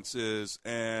experiences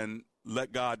and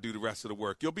let God do the rest of the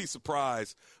work. You'll be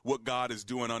surprised what God is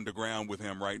doing underground with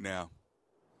him right now.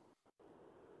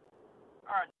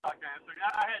 All right, Dr. Anderson.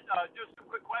 I had just some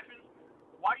quick questions.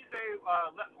 Why do you say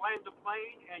let's land the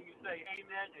plane and you say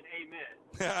amen and amen?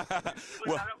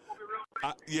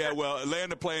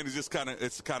 Land the plane is just kind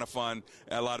of fun.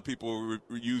 A lot of people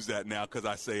use that now because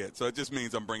I say it. So it just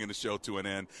means I'm bringing the show to an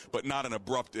end, but not an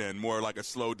abrupt end, more like a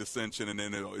slow descension, and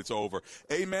then it's over.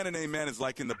 Amen and amen is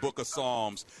like in the book of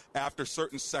Psalms. After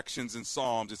certain sections in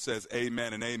Psalms, it says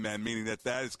amen and amen, meaning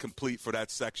that is complete for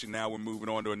that section. Now we're moving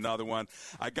on to another one.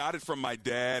 I got it from my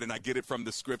dad, and I get it from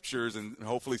the scriptures, and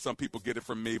hopefully some people get it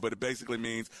from me, but it basically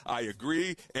means I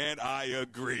agree and I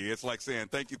agree. It's like saying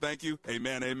thank you,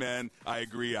 amen, amen, I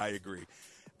agree. I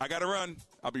got to run.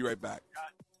 I'll be right back.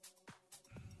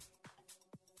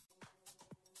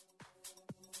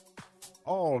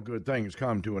 All good things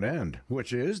come to an end,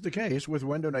 which is the case with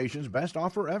Window Nation's best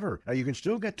offer ever. Now, you can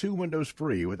still get 2 windows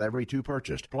free with every 2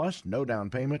 purchased, plus no down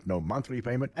payment, no monthly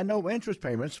payment, and no interest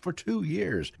payments for 2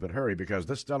 years. But hurry, because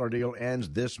this stellar deal ends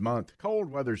this month.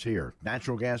 Cold weather's here.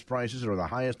 Natural gas prices are the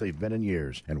highest they've been in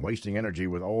years, and wasting energy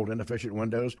with old, inefficient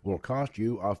windows will cost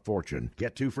you a fortune.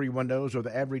 Get 2 free windows with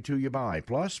every 2 you buy,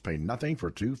 plus pay nothing for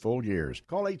 2 full years.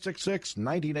 Call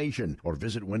 866-90NATION or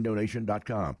visit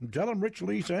windownation.com. Tell them Rich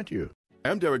Lee sent you.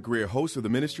 I'm Derek Greer, host of the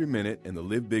Ministry Minute and the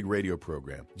Live Big radio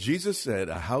program. Jesus said,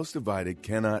 a house divided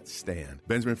cannot stand.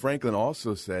 Benjamin Franklin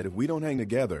also said, if we don't hang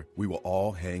together, we will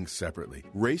all hang separately.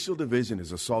 Racial division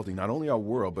is assaulting not only our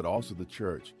world, but also the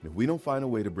church. And if we don't find a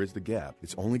way to bridge the gap,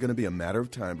 it's only going to be a matter of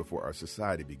time before our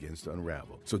society begins to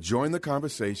unravel. So join the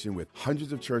conversation with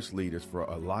hundreds of church leaders for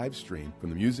a live stream from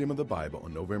the Museum of the Bible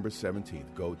on November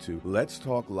 17th. Go to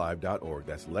letstalklive.org.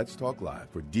 That's Let's Talk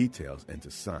Live for details and to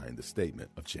sign the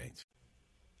statement of change.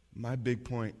 My big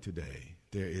point today,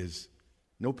 there is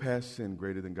no past sin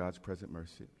greater than God's present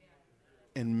mercy.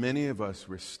 And many of us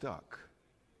were stuck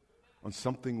on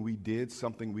something we did,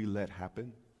 something we let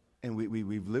happen, and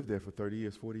we've lived there for 30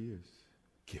 years, 40 years.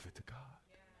 Give it to God.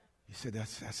 You said, that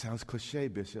sounds cliche,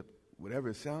 Bishop. Whatever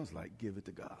it sounds like, give it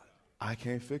to God. I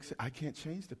can't fix it. I can't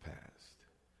change the past.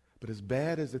 But as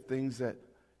bad as the things that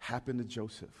happened to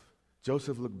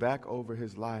Joseph looked back over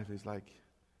his life. He's like,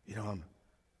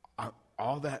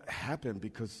 all that happened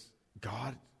because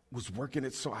God was working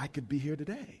it so I could be here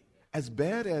today. As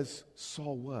bad as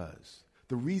Saul was,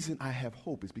 the reason I have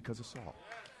hope is because of Saul.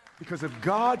 Because if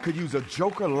God could use a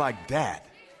joker like that,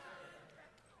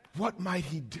 what might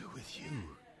he do with you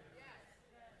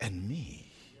and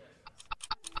me?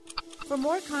 For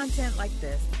more content like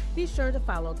this, be sure to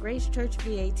follow Grace Church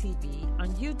VA TV on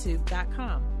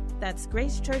YouTube.com. That's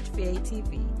Grace Church VA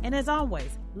TV. And as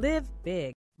always, live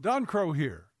big. Don Crow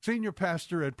here, Senior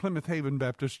Pastor at Plymouth Haven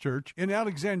Baptist Church in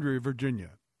Alexandria,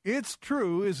 Virginia. It's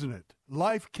true, isn't it?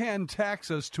 Life can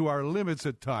tax us to our limits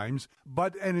at times,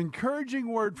 but an encouraging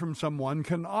word from someone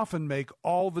can often make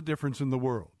all the difference in the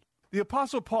world. The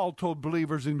Apostle Paul told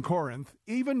believers in Corinth,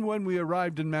 even when we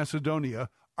arrived in Macedonia,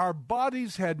 our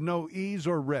bodies had no ease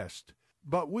or rest,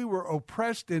 but we were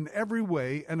oppressed in every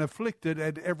way and afflicted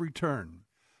at every turn,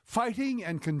 fighting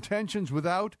and contentions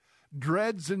without,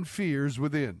 dreads and fears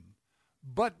within.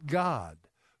 But God,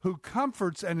 who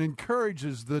comforts and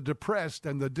encourages the depressed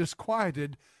and the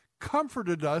disquieted,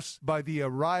 comforted us by the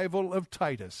arrival of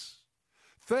Titus.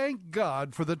 Thank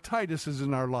God for the Tituses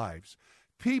in our lives,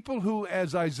 people who,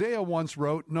 as Isaiah once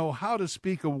wrote, know how to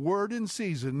speak a word in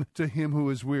season to him who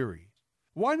is weary.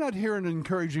 Why not hear an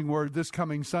encouraging word this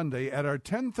coming Sunday at our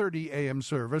 10:30 a.m.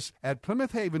 service at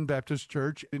Plymouth Haven Baptist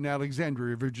Church in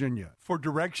Alexandria, Virginia? For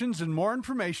directions and more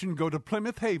information, go to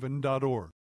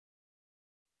plymouthhaven.org.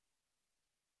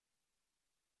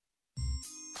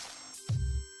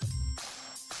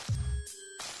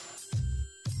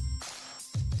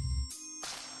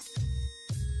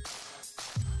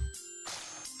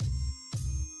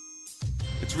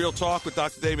 It's Real Talk with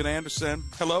Dr. David Anderson.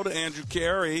 Hello to Andrew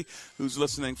Carey, who's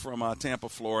listening from Tampa,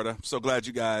 Florida. So glad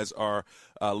you guys are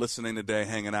listening today,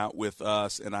 hanging out with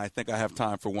us. And I think I have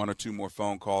time for one or two more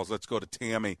phone calls. Let's go to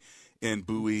Tammy in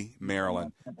Bowie,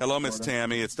 Maryland. Hello, Miss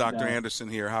Tammy. It's Dr. Anderson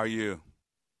here. How are you?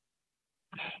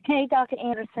 Hey, Dr.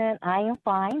 Anderson. I am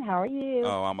fine. How are you?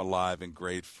 Oh, I'm alive and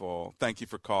grateful. Thank you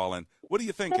for calling. What are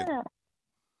you thinking? Yeah.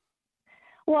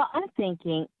 Well, I'm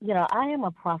thinking, I am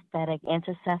a prophetic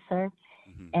intercessor.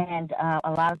 And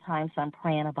a lot of times I'm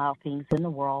praying about things in the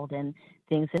world and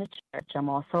things in the church. I'm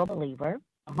also a believer,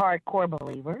 a hardcore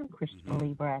believer, a Christian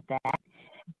believer at that.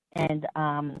 And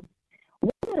one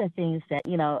of the things that,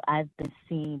 I've been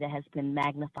seeing that has been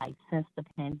magnified since the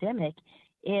pandemic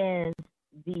is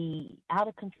the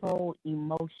out-of-control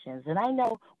emotions. And I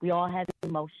know we all have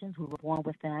emotions. We were born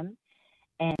with them.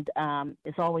 And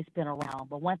it's always been around.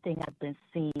 But one thing I've been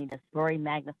seeing that's very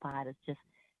magnified is just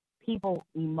people's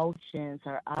emotions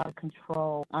are out of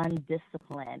control,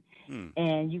 undisciplined,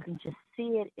 and you can just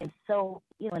see it in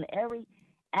in every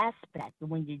aspect.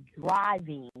 When you're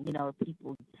driving,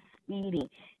 people speeding,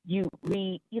 you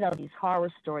read, these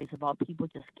horror stories about people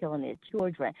just killing their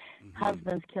children,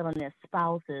 husbands killing their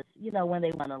spouses, when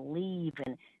they want to leave,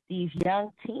 and these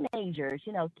young teenagers,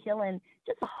 killing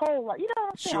just a whole lot. You know what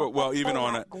I'm saying? Sure. Well, even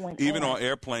on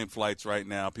airplane flights right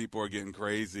now, people are getting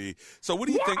crazy. So what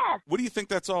do you think? What do you think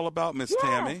that's all about, Miss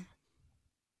Tammy?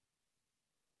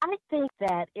 I think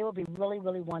that it would be really,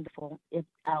 really wonderful if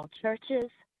our churches,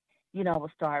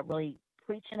 will start really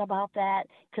preaching about that,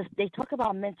 because they talk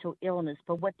about mental illness,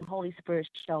 but what the Holy Spirit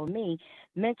showed me,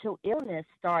 mental illness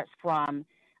starts from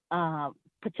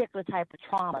particular type of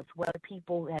traumas, whether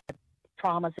people have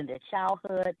traumas in their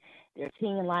childhood, their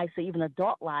teen lives, or even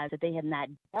adult lives that they have not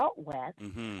dealt with,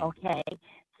 okay?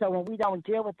 So when we don't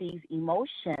deal with these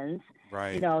emotions,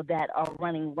 that are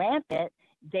running rampant,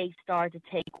 they start to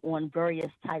take on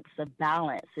various types of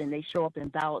balance, and they show up in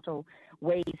volatile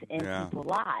ways in people's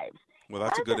lives. Well,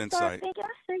 that's a good insight. I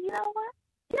said, you know what?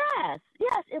 Yes,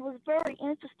 it was very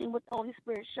interesting what the Holy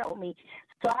Spirit showed me.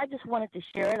 So I just wanted to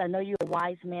share it. I know you're a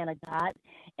wise man of God,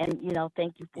 and,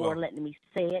 thank you for letting me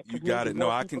say it. You got it. No,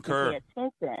 I concur.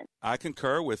 I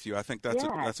concur with you. I think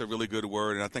that's a really good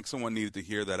word, and I think someone needed to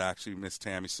hear that, actually, Miss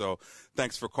Tammy. So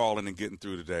thanks for calling and getting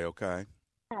through today, okay?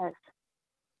 Yes.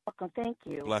 Welcome. Thank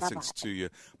you. Blessings to you.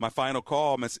 My final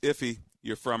call, Miss Iffy.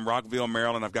 You're from Rockville,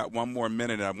 Maryland. I've got one more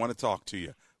minute, and I want to talk to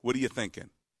you. What are you thinking?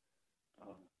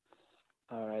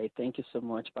 All right. Thank you so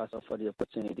much, Pastor, for the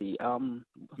opportunity.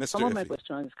 Mr. Some of my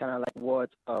questions is kind of like what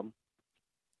can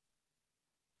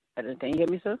you hear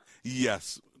me, sir?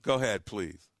 Yes. Go ahead,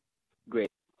 please.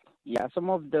 Great. Yeah, some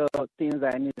of the things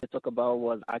that I need to talk about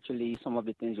was actually some of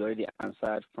the things you already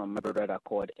answered from my brother that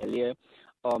called earlier.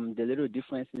 The little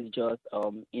difference is just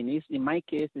in my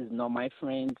case, it's not my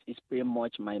friends. It's pretty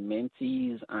much my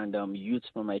mentees and youths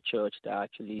from my church that are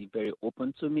actually very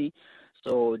open to me.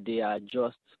 So they are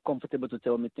just comfortable to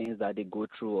tell me things that they go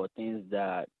through or things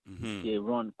that they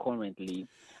run currently.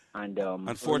 And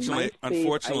unfortunately,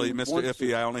 Mr.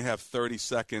 Iffy, I only have 30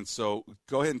 seconds. So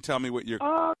go ahead and tell me what your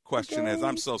question is.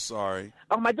 I'm so sorry.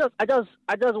 I just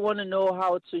want to know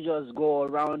how to just go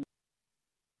around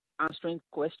answering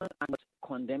questions and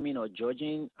condemning or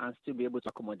judging and still be able to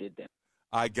accommodate them.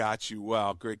 I got you.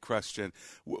 Wow, great question.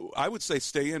 I would say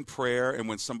stay in prayer, and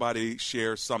when somebody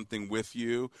shares something with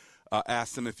you,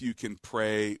 ask them if you can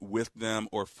pray with them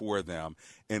or for them,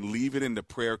 and leave it in the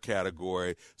prayer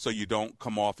category so you don't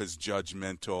come off as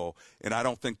judgmental. And I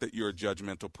don't think that you're a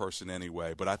judgmental person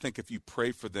anyway, but I think if you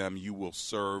pray for them, you will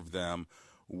serve them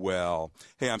well.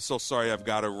 Hey, I'm so sorry I've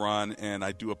got to run, and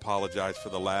I do apologize for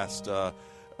the last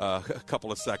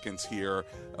couple of seconds here,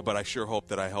 but I sure hope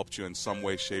that I helped you in some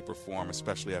way, shape, or form,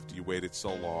 especially after you waited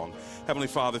so long. Heavenly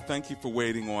Father, thank you for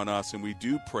waiting on us, and we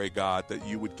do pray, God, that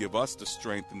you would give us the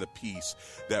strength and the peace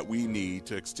that we need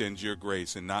to extend your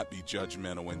grace and not be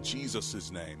judgmental. In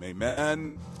Jesus' name,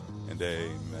 amen and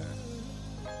amen.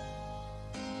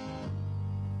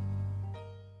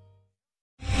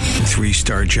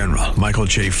 Three-star General Michael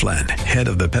J. Flynn, head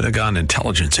of the Pentagon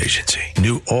Intelligence Agency,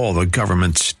 knew all the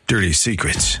government's dirty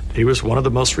secrets. He was one of the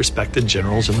most respected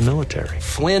generals in the military.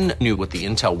 Flynn knew what the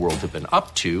intel world had been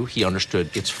up to. He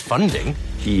understood its funding.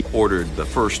 He ordered the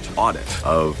first audit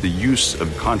of the use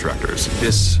of contractors.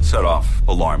 This set off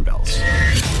alarm bells.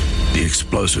 The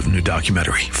explosive new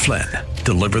documentary, Flynn,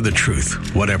 Deliver the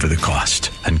Truth, Whatever the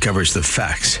Cost, uncovers the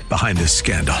facts behind this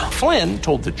scandal. Flynn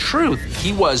told the truth.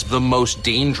 He was the most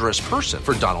dangerous person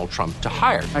for Donald Trump to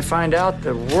hire. I find out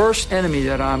the worst enemy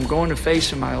that I'm going to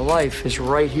face in my life is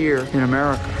right here in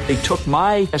America. They took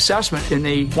my assessment and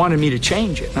they wanted me to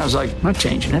change it. And I was like, I'm not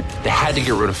changing it. They had to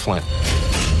get rid of Flynn.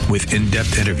 With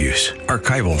in-depth interviews,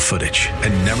 archival footage,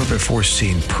 and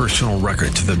never-before-seen personal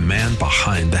records of the man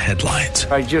behind the headlines.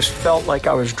 I just felt like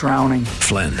I was drowning.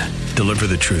 Flynn, Deliver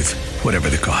the Truth, Whatever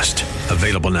the Cost.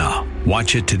 Available now.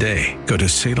 Watch it today. Go to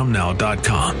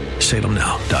salemnow.com.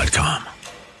 salemnow.com.